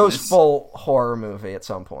craziness. It goes full horror movie at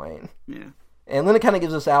some point. Yeah. And Linda kind of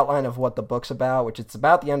gives us outline of what the book's about, which it's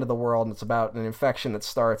about the end of the world, and it's about an infection that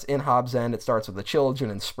starts in Hobbs End. It starts with the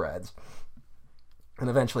children and spreads. And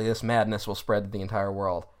eventually this madness will spread to the entire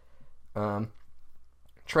world.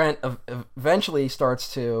 Trent eventually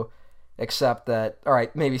starts to accept that, all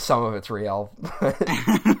right, maybe some of it's real.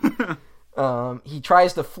 He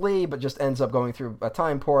tries to flee, but just ends up going through a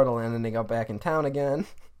time portal and ending up back in town again.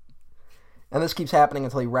 And this keeps happening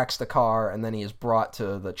until he wrecks the car, and then he is brought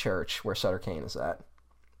to the church where Sutter Kane is at.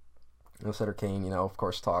 And Sutter Kane, you know, of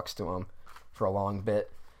course, talks to him for a long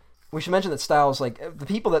bit. We should mention that Styles, like, the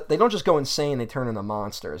people that, they don't just go insane, they turn into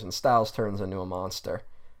monsters, and Styles turns into a monster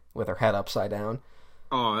with her head upside down.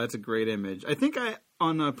 Oh, that's a great image. I think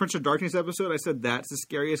on Prince of Darkness episode, I said that's the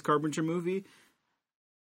scariest Carpenter movie.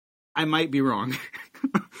 I might be wrong.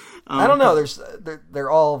 I don't know.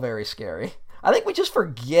 They're all very scary. I think we just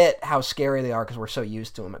forget how scary they are because we're so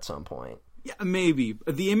used to them at some point. Yeah, maybe.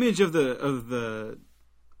 The image of the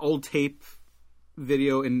old tape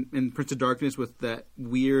video in Prince of Darkness with that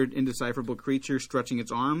weird, indecipherable creature stretching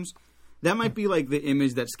its arms, that might be like the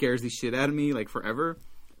image that scares the shit out of me, like forever.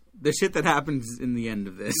 The shit that happens in the end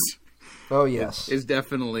of this. Oh, yes. Is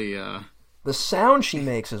definitely... The sound she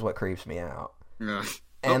makes is what creeps me out.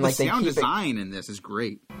 And the sound design in this is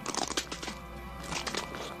great.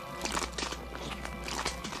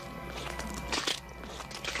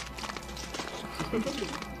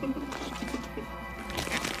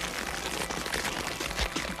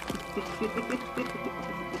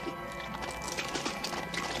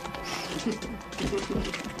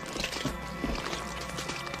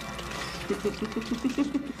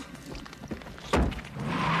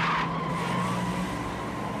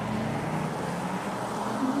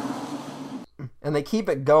 And they keep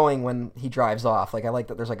it going when he drives off. Like, I like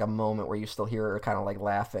that there's like a moment where you still hear her kind of like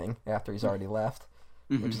laughing after he's already left,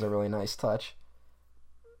 which is a really nice touch.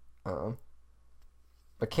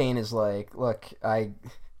 But Kane is like, look,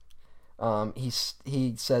 he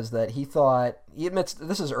says that he admits,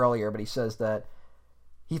 this is earlier, but he says that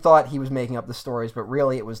he thought he was making up the stories, but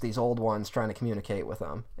really it was these old ones trying to communicate with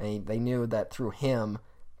him. And they knew that through him,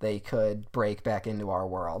 they could break back into our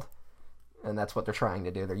world. And that's what they're trying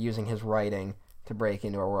to do. They're using his writing to break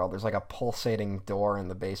into our world. There's like a pulsating door in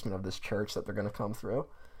the basement of this church that they're going to come through.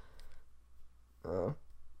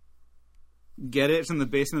 Get it? It's in the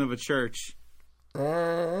basement of a church.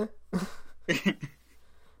 And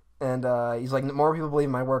he's like, more people believe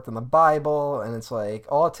my work than the Bible. And it's like,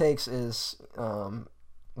 all it takes is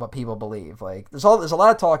what people believe. Like, there's a lot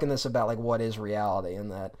of talk in this about like what is reality,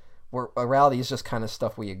 and that reality is just kind of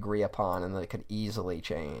stuff we agree upon, and that it could easily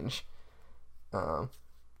change.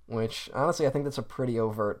 Which, honestly, I think that's a pretty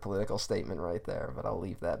overt political statement right there, but I'll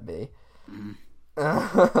leave that be.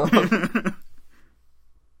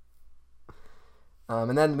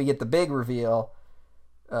 And then we get the big reveal,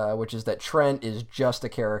 which is that Trent is just a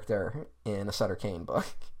character in a Sutter Kane book.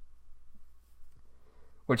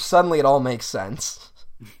 Which suddenly it all makes sense.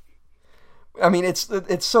 I mean, it's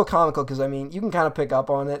so comical because, I mean, you can kind of pick up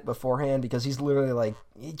on it beforehand because he's literally like,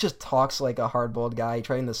 he just talks like a hard-boiled guy. He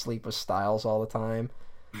trying to sleep with Styles all the time.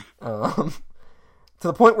 To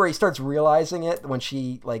the point where he starts realizing it when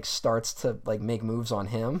she, like, starts to, like, make moves on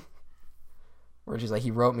him. Where she's like,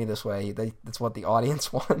 he wrote me this way. That's what the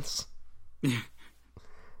audience wants.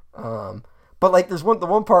 But, like, there's the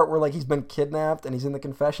one part where, like, he's been kidnapped and he's in the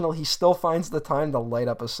confessional. He still finds the time to light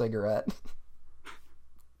up a cigarette.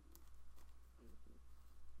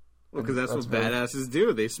 Well, because that's what badasses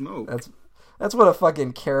do. They smoke. That's what a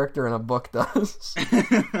fucking character in a book does.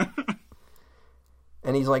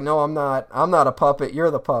 And he's like, no, I'm not a puppet. You're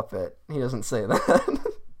the puppet. He doesn't say that.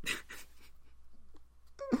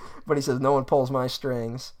 But he says, no one pulls my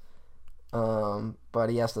strings. But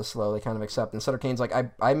he has to slowly kind of accept. And Sutter Kane's like,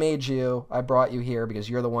 I made you. I brought you here because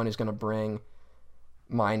you're the one who's going to bring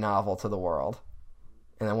my novel to the world.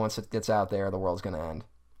 And then once it gets out there, the world's going to end.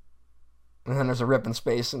 And then there's a rip in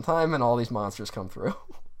space and time, and all these monsters come through.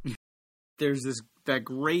 There's that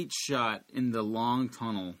great shot in the long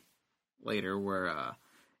tunnel later where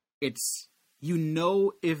it's, you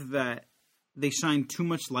know, if that they shine too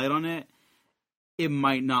much light on it, it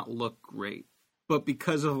might not look great. But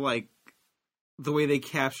because of, like, the way they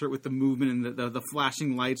capture it with the movement and the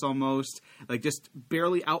flashing lights almost, like just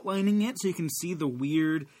barely outlining it so you can see the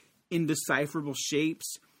weird, indecipherable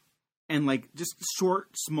shapes. And, like, just short,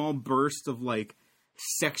 small bursts of, like,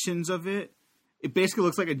 sections of it. It basically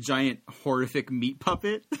looks like a giant, horrific meat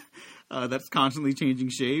puppet that's constantly changing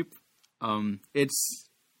shape.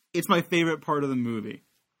 It's my favorite part of the movie.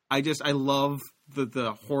 I love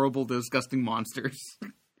the horrible, disgusting monsters.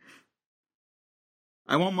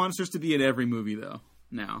 I want monsters to be in every movie, though,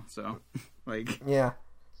 now. So, like... Yeah.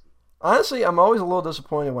 Honestly, I'm always a little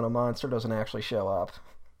disappointed when a monster doesn't actually show up.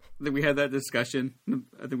 I think we had that discussion.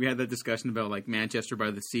 About, like, Manchester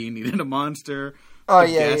by the Sea needed a monster. Oh,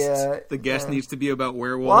 The guest needs to be about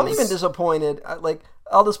werewolves. Well, I'm even disappointed.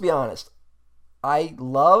 I'll just be honest. I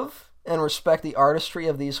love and respect the artistry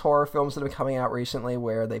of these horror films that have been coming out recently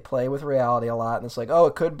where they play with reality a lot, and it's like, oh,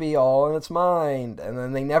 it could be all in its mind. And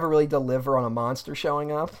then they never really deliver on a monster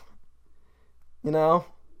showing up. You know?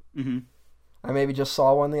 Mm-hmm. I maybe just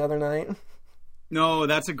saw one the other night. No,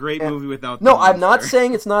 that's a great movie without the No, monster. I'm not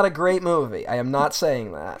saying it's not a great movie. I am not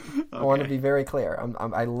saying that. Okay. I want to be very clear.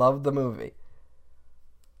 I love the movie.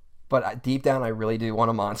 But deep down, I really do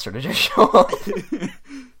want a monster to just show up.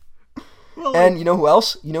 Well, and you know who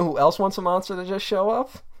else? You know who else wants a monster to just show up?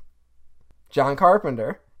 John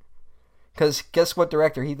Carpenter. Because guess what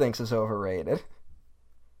director he thinks is overrated?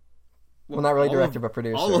 Well, not really director, but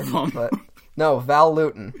producer. All of them. But, no, Val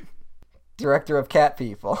Lewton. Director of Cat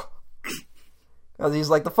People. Because he's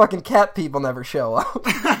like, the fucking cat people never show up.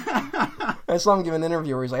 I saw him give an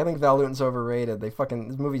interview where he's like, I think Val Lewton's overrated. These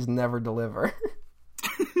movies never deliver.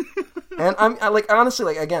 And I like, honestly,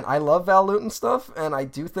 like, again, I love Val Lewton stuff, and I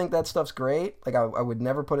do think that stuff's great. Like, I would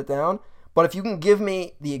never put it down. But if you can give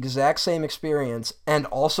me the exact same experience and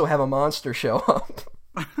also have a monster show up,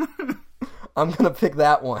 I'm going to pick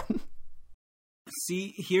that one.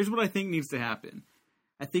 See, here's what I think needs to happen.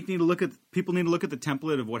 I think people need to look at the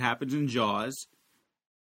template of what happens in Jaws,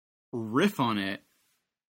 riff on it.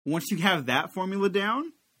 Once you have that formula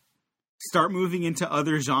down, start moving into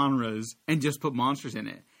other genres and just put monsters in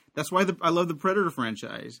it. That's why I love the Predator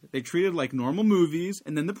franchise. They treat it like normal movies,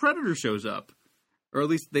 and then the Predator shows up. Or at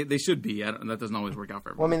least they should be. That doesn't always work out for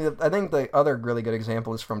everyone. Well, I mean, I think the other really good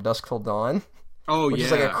example is From Dusk Till Dawn. Oh, which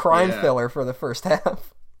is like a crime filler for the first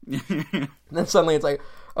half. And then suddenly it's like,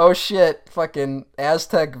 oh shit, fucking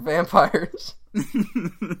Aztec vampires.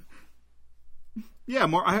 Yeah,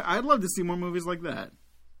 more. I'd love to see more movies like that.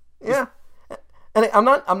 Yeah, and I'm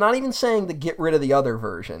not even saying to get rid of the other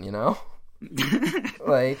version. You know,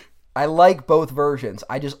 like I like both versions.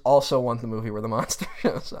 I just also want the movie where the monster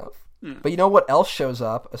shows up. Yeah. But you know what else shows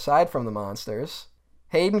up aside from the monsters?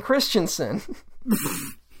 Hayden Christensen.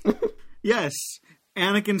 Yes,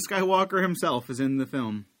 Anakin Skywalker himself is in the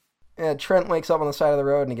film. Yeah, Trent wakes up on the side of the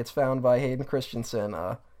road and he gets found by Hayden Christensen,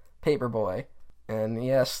 Paperboy. And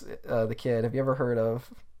he asks the kid, have you ever heard of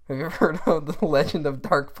the legend of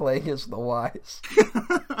Dark Plagueis the Wise?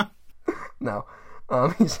 No.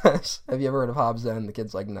 He says, have you ever heard of Hobbs End? The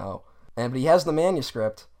kid's like, no. But he has the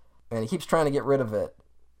manuscript, and he keeps trying to get rid of it,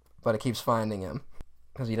 but it keeps finding him,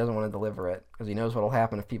 because he doesn't want to deliver it, because he knows what will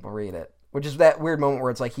happen if people read it. Which is that weird moment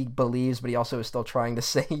where it's like he believes, but he also is still trying to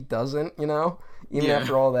say he doesn't, you know? Even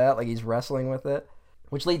after all that, like he's wrestling with it.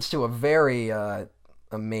 Which leads to a very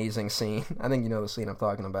amazing scene. I think you know the scene I'm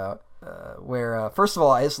talking about. Where first of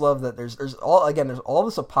all, I just love that there's all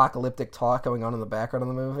this apocalyptic talk going on in the background of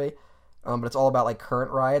the movie, but it's all about like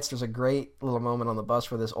current riots. There's a great little moment on the bus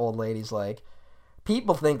where this old lady's like,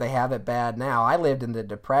 "People think they have it bad now. I lived in the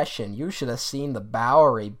Depression. You should have seen the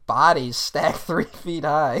Bowery. Bodies stacked 3 feet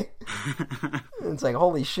high." It's like,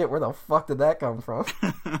 holy shit, where the fuck did that come from?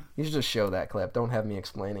 You should just show that clip. Don't have me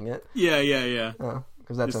explaining it. Yeah.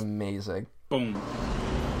 Because that's amazing. Boom.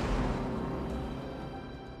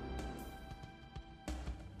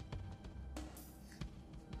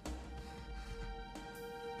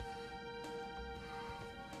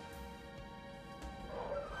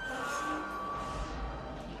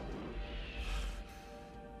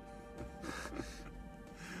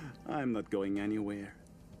 I'm not going anywhere.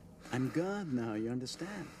 I'm God now, you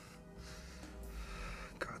understand?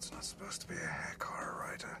 God's not supposed to be a hack horror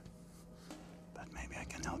writer. But maybe I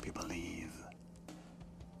can help you believe.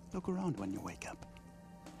 Look around when you wake up.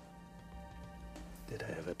 Did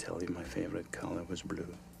I ever tell you my favorite color was blue?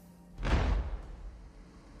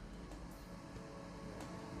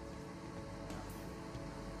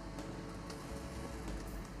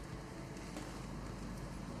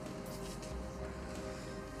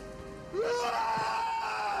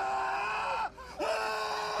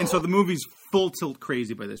 And so the movie's full tilt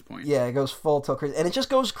crazy by this point. Yeah, it goes full tilt crazy. And it just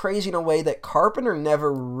goes crazy in a way that Carpenter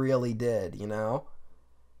never really did, you know?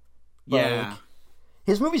 Yeah.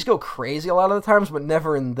 His movies go crazy a lot of the times, but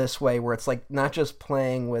never in this way, where it's like not just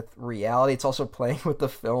playing with reality, it's also playing with the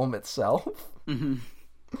film itself. Mm-hmm.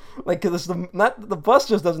 Like, because the bus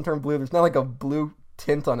just doesn't turn blue. There's not like a blue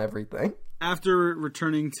tint on everything. After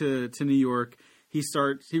returning to New York, he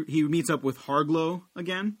meets up with Harglow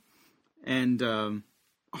again, and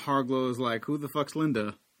Harglow is like, "Who the fuck's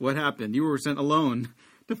Linda? What happened? You were sent alone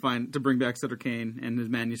to bring back Sutter Kane and his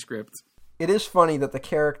manuscript." It is funny that the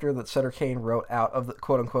character that Sutter Kane wrote out of the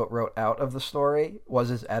quote-unquote wrote out of the story was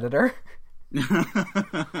his editor.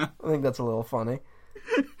 I think that's a little funny.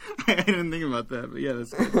 I didn't think about that, but yeah,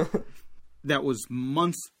 that's good. That was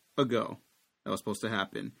months ago that was supposed to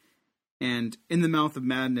happen. And In the Mouth of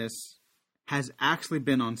Madness has actually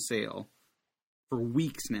been on sale for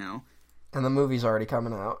weeks now. And the movie's already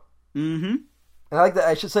coming out. Mm-hmm. And I like that.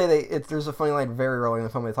 I should say there's a funny line very early in the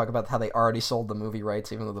film. They talk about how they already sold the movie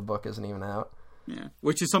rights, even though the book isn't even out. Yeah,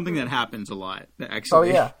 which is something that happens a lot.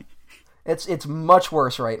 Actually. Oh yeah, it's much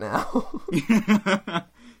worse right now.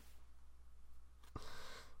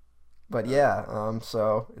 But yeah,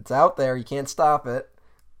 so it's out there. You can't stop it.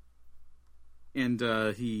 And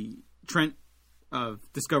Trent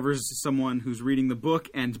discovers someone who's reading the book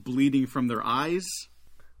and bleeding from their eyes.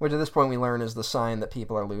 Which at this point we learn is the sign that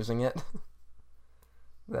people are losing it.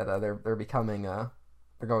 That they're becoming they're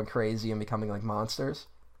going crazy and becoming like monsters,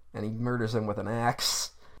 and he murders them with an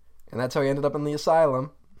axe, and that's how he ended up in the asylum.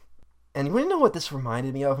 And you want to know what this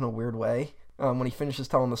reminded me of in a weird way? When he finishes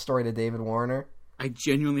telling the story to David Warner, I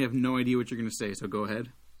genuinely have no idea what you're going to say, so go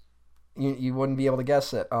ahead. You wouldn't be able to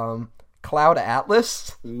guess it. Cloud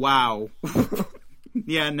Atlas. Wow.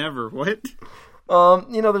 Yeah, never. What?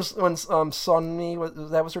 There's when Sunmi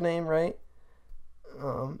that was her name, right?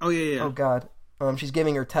 Oh yeah. Oh god. She's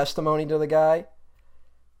giving her testimony to the guy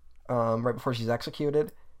right before she's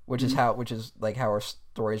executed, which is how her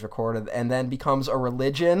story is recorded, and then becomes a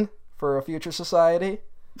religion for a future society.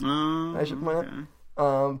 I should point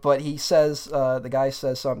out. But he says, the guy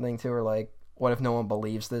says something to her like, "What if no one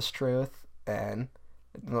believes this truth and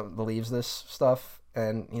believes this stuff?"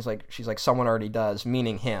 And she's like, "Someone already does,"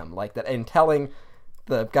 meaning him, like that, and telling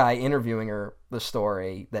the guy interviewing her the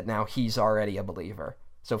story that now he's already a believer.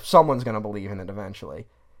 So someone's going to believe in it eventually.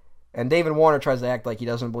 And David Warner tries to act like he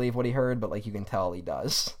doesn't believe what he heard, but like you can tell he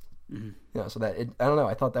does. Mm-hmm. So that I don't know.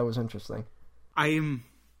 I thought that was interesting. I am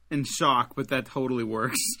in shock, but that totally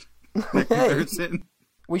works. Hey,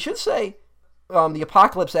 we should say the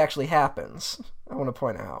apocalypse actually happens. I want to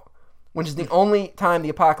point out, which is the only time the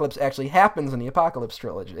apocalypse actually happens in the Apocalypse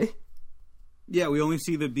trilogy. Yeah, we only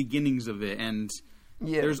see the beginnings of it, and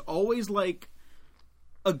there's always like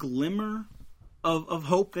a glimmer of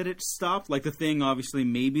hope that it stopped. Like The Thing, obviously,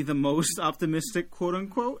 maybe the most optimistic, quote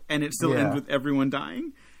unquote, and it still ends with everyone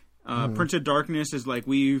dying. Prince of Darkness is like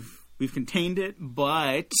we've contained it,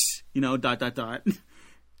 but ...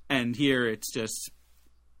 And here it's just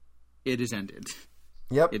it is ended.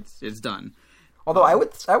 Yep, it's done. Although I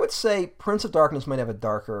would say Prince of Darkness might have a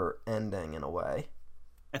darker ending in a way.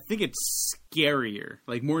 I think it's scarier,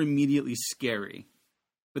 like more immediately scary.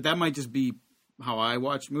 But that might just be how I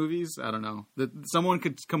watch movies. I don't know. Someone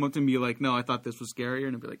could come up to me and be like, "No, I thought this was scarier,"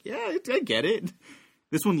 and I'd be like, "Yeah, I get it."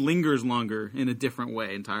 This one lingers longer in a different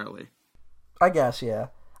way entirely. I guess, yeah.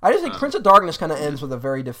 I just think Prince of Darkness kind of ends with a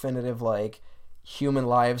very definitive, like, human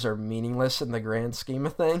lives are meaningless in the grand scheme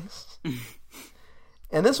of things.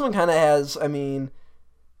 And this one kind of has, I mean,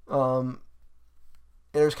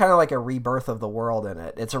 there's kind of like a rebirth of the world in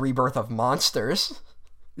it. It's a rebirth of monsters.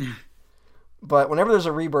 But whenever there's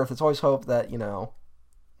a rebirth, it's always hoped that, you know,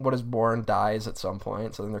 what is born dies at some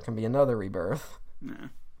point, so then there can be another rebirth. Yeah.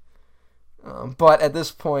 But at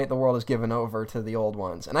this point, the world is given over to the old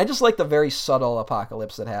ones. And I just like the very subtle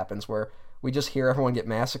apocalypse that happens where we just hear everyone get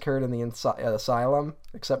massacred in the asylum,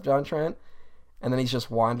 except John Trent. And then he's just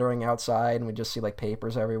wandering outside, and we just see, like,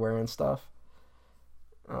 papers everywhere and stuff.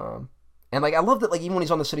 And, like, I love that, like, even when he's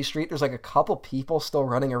on the city street, there's, like, a couple people still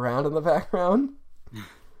running around in the background.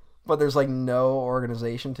 But there's, like, no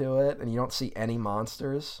organization to it, and you don't see any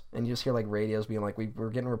monsters. And you just hear, like, radios being like, we're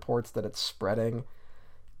getting reports that it's spreading.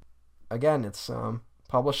 Again, it's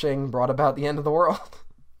publishing brought about the end of the world.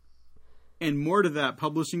 And more to that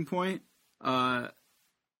publishing point,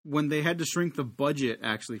 when they had to shrink the budget,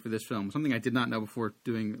 actually, for this film, something I did not know before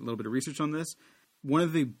doing a little bit of research on this, one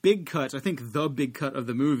of the big cuts, I think the big cut of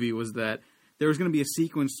the movie, was that there was going to be a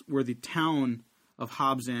sequence where the town of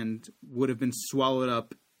Hobbs End would have been swallowed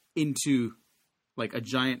up into, like, a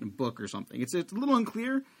giant book or something. It's a little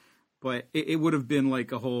unclear, but it would have been,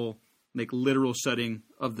 like, a whole, like, literal shutting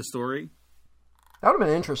of the story. That would have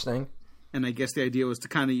been interesting. And I guess the idea was to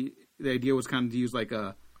kind of use like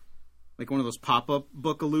one of those pop-up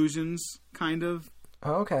book illusions, kind of.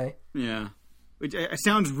 Oh, okay. Yeah. Which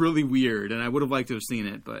sounds really weird, and I would have liked to have seen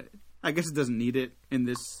it, but I guess it doesn't need it in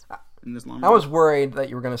this long run. I was worried that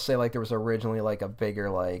you were going to say, like, there was originally, like, a bigger,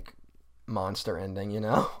 like, monster ending, you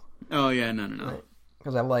know? Oh, yeah, no.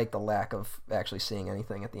 Because I like the lack of actually seeing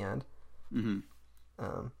anything at the end. Mm-hmm.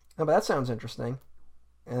 No, but that sounds interesting.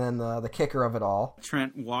 And then the kicker of it all.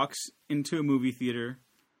 Trent walks into a movie theater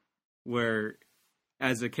where,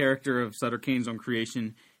 as a character of Sutter Kane's own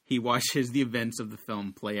creation, he watches the events of the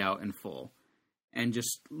film play out in full and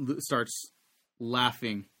just starts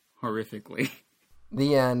laughing horrifically.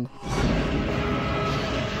 The end.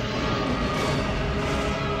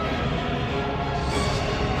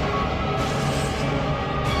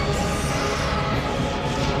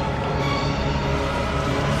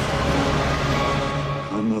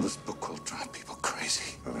 I know this book will drive people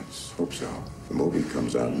crazy. Let's hope so. The movie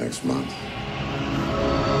comes out next month.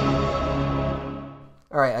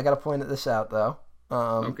 All right, I got to point this out, though.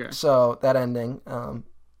 Okay. So, that ending,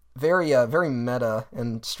 very meta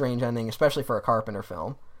and strange ending, especially for a Carpenter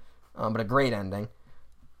film, but a great ending.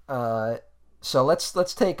 So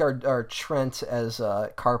let's take our Trent as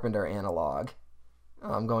a Carpenter analog.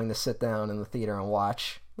 I'm going to sit down in the theater and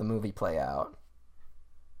watch the movie play out.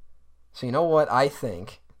 So you know what I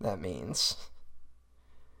think that means?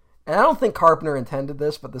 And I don't think Carpenter intended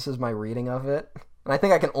this, but this is my reading of it. And I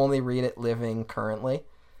think I can only read it living currently.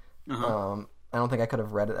 Uh-huh. I don't think I could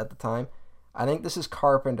have read it at the time. I think this is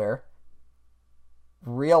Carpenter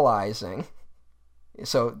realizing...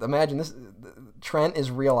 So imagine this, Trent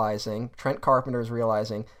Carpenter is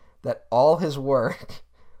realizing that all his work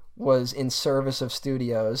was in service of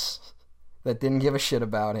studios that didn't give a shit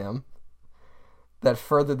about him, that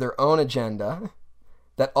furthered their own agenda,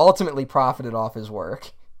 that ultimately profited off his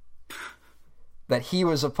work, that he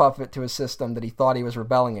was a puppet to a system that he thought he was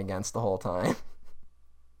rebelling against the whole time.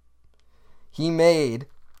 He made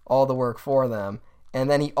all the work for them, and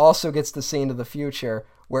then he also gets to see into the future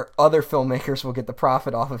where other filmmakers will get the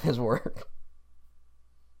profit off of his work.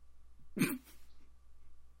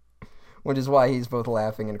 Which is why he's both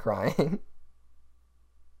laughing and crying.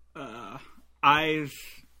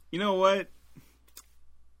 You know what?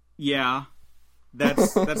 Yeah.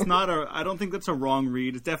 That's not I don't think that's a wrong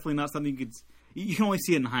read. It's definitely not something you can only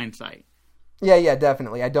see it in hindsight. Yeah,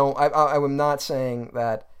 definitely. I'm not saying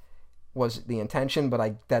that was the intention,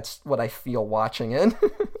 but that's what I feel watching it.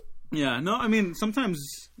 Yeah, no, I mean, sometimes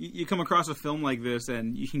you come across a film like this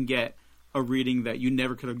and you can get a reading that you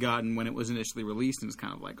never could have gotten when it was initially released, and it's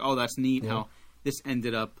kind of like, oh, that's neat how this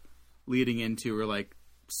ended up leading into or, like,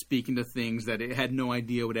 speaking to things that it had no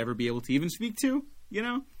idea would ever be able to even speak to, you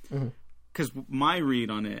know? Because my read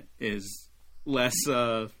on it is less,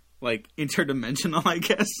 like, interdimensional, I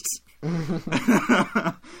guess.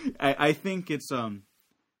 I think it's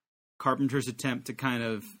Carpenter's attempt to kind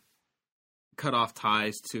of cut off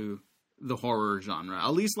ties to the horror genre,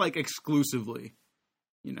 at least, like, exclusively,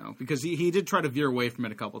 you know, because he did try to veer away from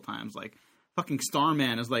it a couple times. Like, fucking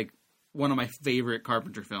Starman is, like, one of my favorite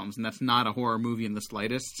Carpenter films, and that's not a horror movie in the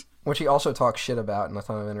slightest. Which he also talks shit about in a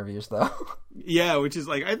ton of interviews, though. Yeah, which is,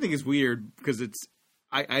 like, I think it's weird, because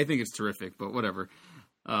I think it's terrific, but whatever.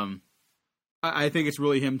 I think it's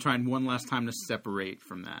really him trying one last time to separate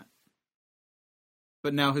from that.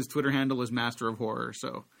 But now his Twitter handle is Master of Horror,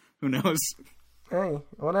 so who knows? Hey,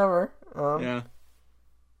 whatever. Yeah.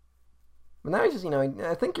 But now he's just,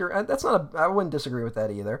 I think I wouldn't disagree with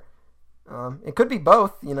that either. It could be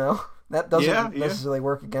both, That doesn't necessarily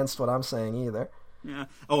work against what I'm saying either. Yeah.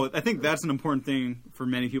 Oh, I think that's an important thing for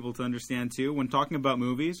many people to understand, too. When talking about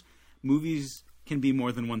movies can be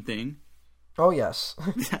more than one thing. Oh, yes.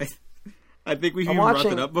 I think we've even brought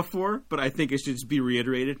that up before, but I think it should just be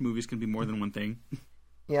reiterated. Movies can be more than one thing.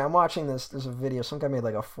 Yeah, I'm watching this. There's a video. Some guy made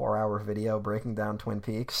like a 4-hour video breaking down Twin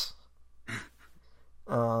Peaks.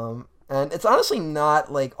 And it's honestly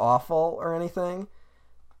not like awful or anything.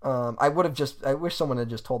 I wish someone had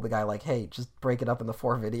just told the guy like, hey, just break it up into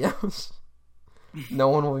 4 videos. No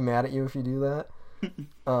one will be mad at you if you do that.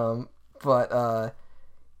 But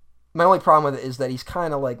my only problem with it is that he's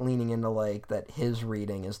kind of like leaning into like that his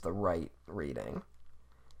reading is the right reading.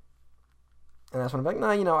 And that's when I'm like,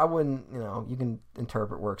 no, I wouldn't, you can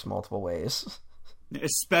interpret works multiple ways.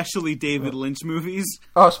 Especially David Lynch movies.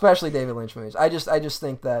 Oh, especially David Lynch movies. I just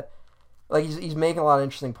think that like he's making a lot of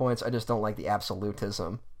interesting points. I just don't like the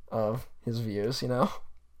absolutism of his views,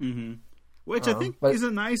 Mm-hmm. Which I think is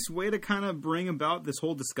a nice way to kind of bring about this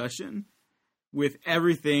whole discussion with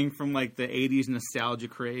everything from like the 80s nostalgia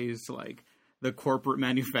craze to like the corporate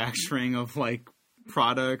manufacturing of like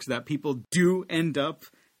products that people do end up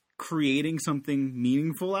creating something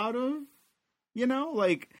meaningful out of.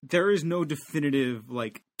 Like there is no definitive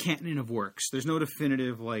like canon of works. There's no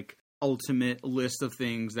definitive like ultimate list of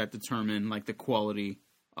things that determine like the quality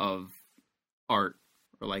of art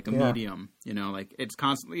or like a medium. Like it's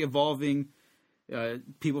constantly evolving.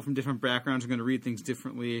 People from different backgrounds are going to read things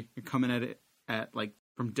differently. You're coming at it like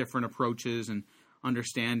from different approaches and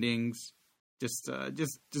understandings. Just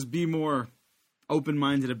be more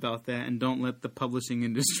open-minded about that, and don't let the publishing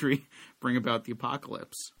industry bring about the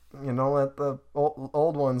apocalypse. You don't let the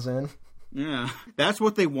old ones in. Yeah, that's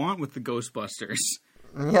what they want with the Ghostbusters.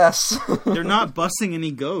 Yes. They're not busing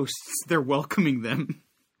any ghosts. They're welcoming them.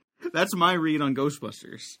 That's my read on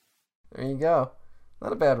Ghostbusters. There you go.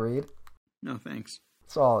 Not a bad read. No, thanks.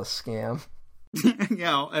 It's all a scam.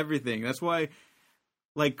 Yeah, everything. That's why,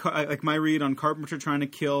 like my read on Carpenter trying to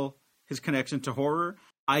kill his connection to horror,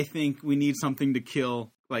 I think we need something to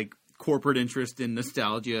kill, like, corporate interest in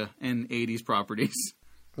nostalgia and 80s properties.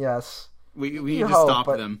 Yes. We need to stop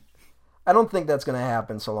them. I don't think that's going to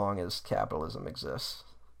happen so long as capitalism exists.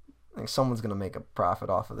 I think someone's going to make a profit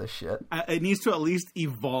off of this shit. It needs to at least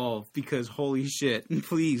evolve, because holy shit.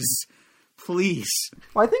 Please.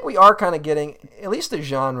 Well, I think we are kind of getting, at least the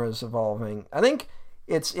genre's evolving. I think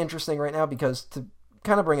it's interesting right now because, to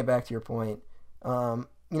kind of bring it back to your point,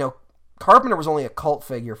 Carpenter was only a cult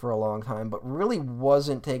figure for a long time, but really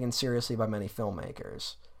wasn't taken seriously by many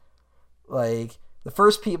filmmakers. Like, the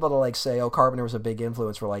first people to, like, say, oh, Carpenter was a big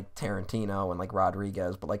influence were, like, Tarantino and, like,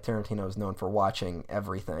 Rodriguez, but, like, Tarantino is known for watching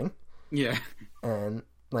everything. Yeah. And,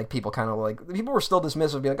 like, people were still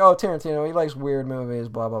dismissive, be like, oh, Tarantino, he likes weird movies,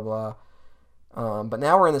 blah, blah, blah. But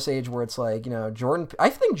now we're in this age where it's like, I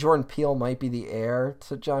think Jordan Peele might be the heir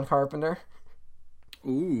to John Carpenter.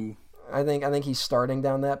 Ooh. I think he's starting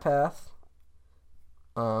down that path.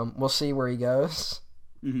 We'll see where he goes.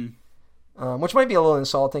 Mm-hmm. Which might be a little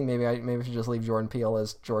insulting. Maybe I should just leave Jordan Peele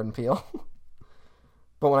as Jordan Peele.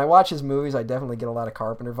 But when I watch his movies, I definitely get a lot of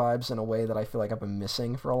Carpenter vibes in a way that I feel like I've been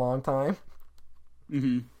missing for a long time.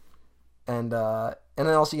 Mm-hmm. And then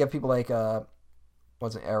also you have people like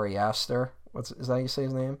Ari Aster. Is that how you say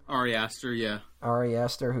his name? Ari Aster, yeah. Ari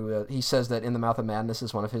Aster, who he says that In the Mouth of Madness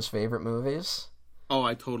is one of his favorite movies. Oh,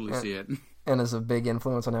 I totally see it. And is a big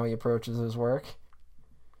influence on how he approaches his work.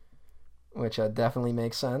 Which definitely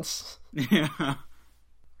makes sense. Yeah.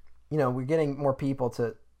 We're getting more people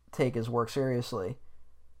to take his work seriously.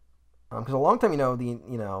 Because a long time,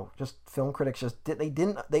 just film critics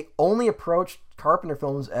they only approached Carpenter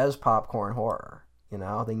films as popcorn horror.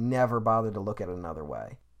 They never bothered to look at it another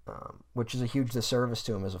way, which is a huge disservice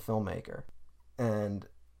to him as a filmmaker. And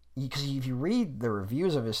because if you read the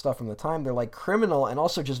reviews of his stuff from the time, they're like criminal and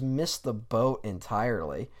also just miss the boat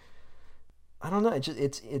entirely. I don't know.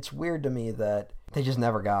 It's weird to me that they just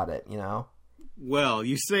never got it. Well,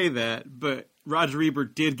 you say that, but Roger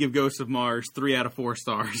Ebert did give Ghosts of Mars 3 out of 4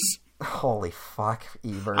 stars. Holy fuck,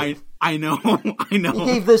 Ebert! I know.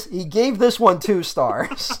 He gave this one 2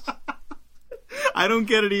 stars. I don't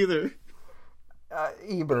get it either.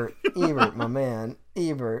 Ebert, my man,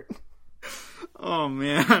 Ebert. Oh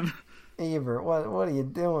man, Ebert, what are you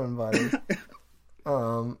doing, buddy?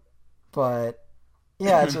 But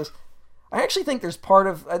yeah, it's just. I actually think there's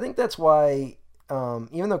I think that's why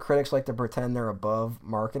even though critics like to pretend they're above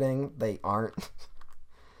marketing, they aren't.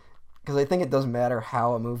 Because I think it doesn't matter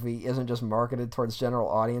how a movie isn't just marketed towards general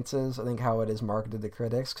audiences. I think how it is marketed to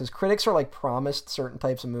critics. Because critics are like promised certain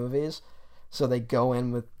types of movies, so they go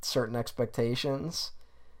in with certain expectations.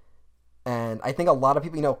 And I think a lot of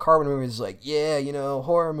people, Carpenter movies is like, yeah,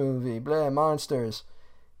 horror movie, blah, monsters.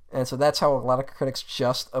 And so that's how a lot of critics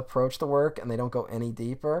just approach the work, and they don't go any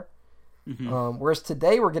deeper. Mm-hmm. Whereas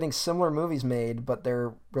today we're getting similar movies made, but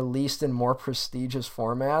they're released in more prestigious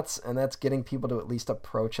formats, and that's getting people to at least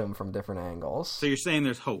approach them from different angles. So you're saying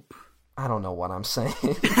there's hope? I don't know what I'm saying.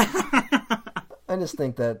 I just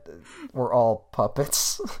think that we're all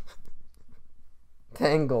puppets.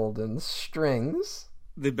 Tangled in strings.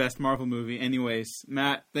 The best Marvel movie. Anyways,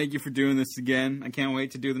 Matt, thank you for doing this again. I can't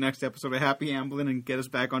wait to do the next episode of Happy Amblin' and get us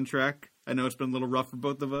back on track. I know it's been a little rough for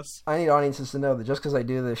both of us. I need audiences to know that just because I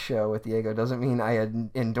do this show with Diego doesn't mean I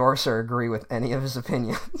endorse or agree with any of his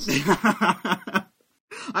opinions.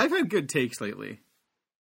 I've had good takes lately.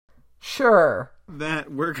 Sure.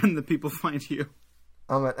 Where can the people find you?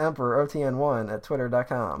 I'm at EmperorOTN1 at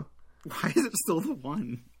Twitter.com. Why is it still the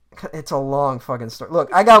one? It's a long fucking story.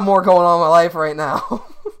 Look, I got more going on in my life right now.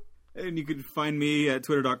 And you can find me at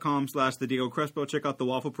twitter.com/the Diego Crespo. Check out the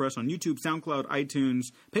Waffle Press on YouTube, SoundCloud,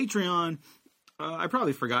 iTunes, Patreon. I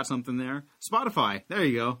probably forgot something there. Spotify. There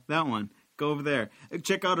you go. That one. Go over there.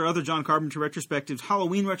 Check out our other John Carpenter retrospectives,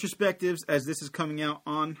 Halloween retrospectives, as this is coming out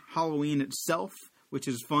on Halloween itself, which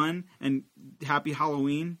is fun. And happy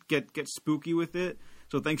Halloween. Get spooky with it.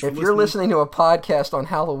 So thanks for listening. If you're listening to a podcast on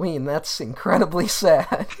Halloween, that's incredibly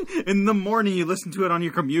sad. In the morning, you listen to it on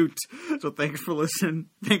your commute. So thanks for listening.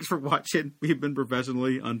 Thanks for watching. We've been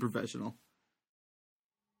professionally unprofessional.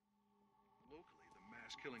 Locally, the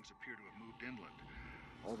mass killings appear to have moved inland.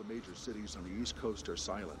 All the major cities on the East Coast are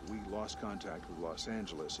silent. We lost contact with Los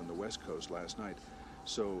Angeles and the West Coast last night.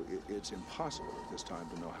 So it's impossible at this time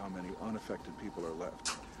to know how many unaffected people are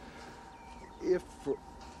left. If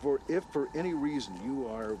for any reason you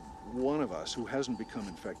are one of us who hasn't become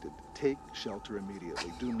infected, take shelter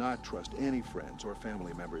immediately. Do not trust any friends or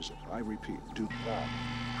family members. I repeat, do not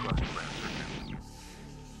trust friends.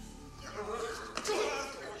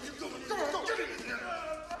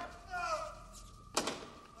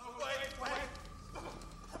 Wait.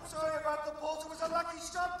 I'm sorry about the bulls. It was a lucky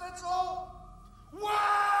shot, that's all. What?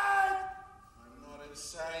 I'm not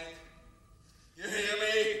insane. You hear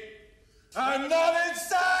me? I'm not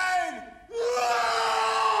insane!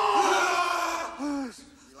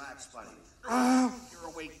 Relax, buddy. You're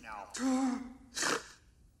awake now.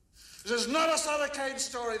 This is not a Sutter Kane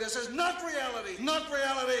story. This is not reality. Not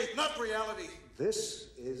reality. Not reality.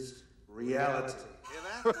 This is reality. Hear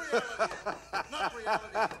that? Reality. Not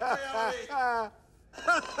reality. Reality.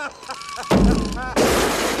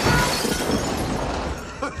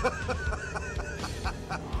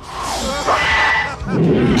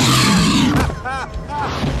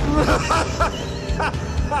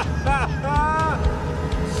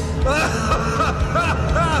 Ha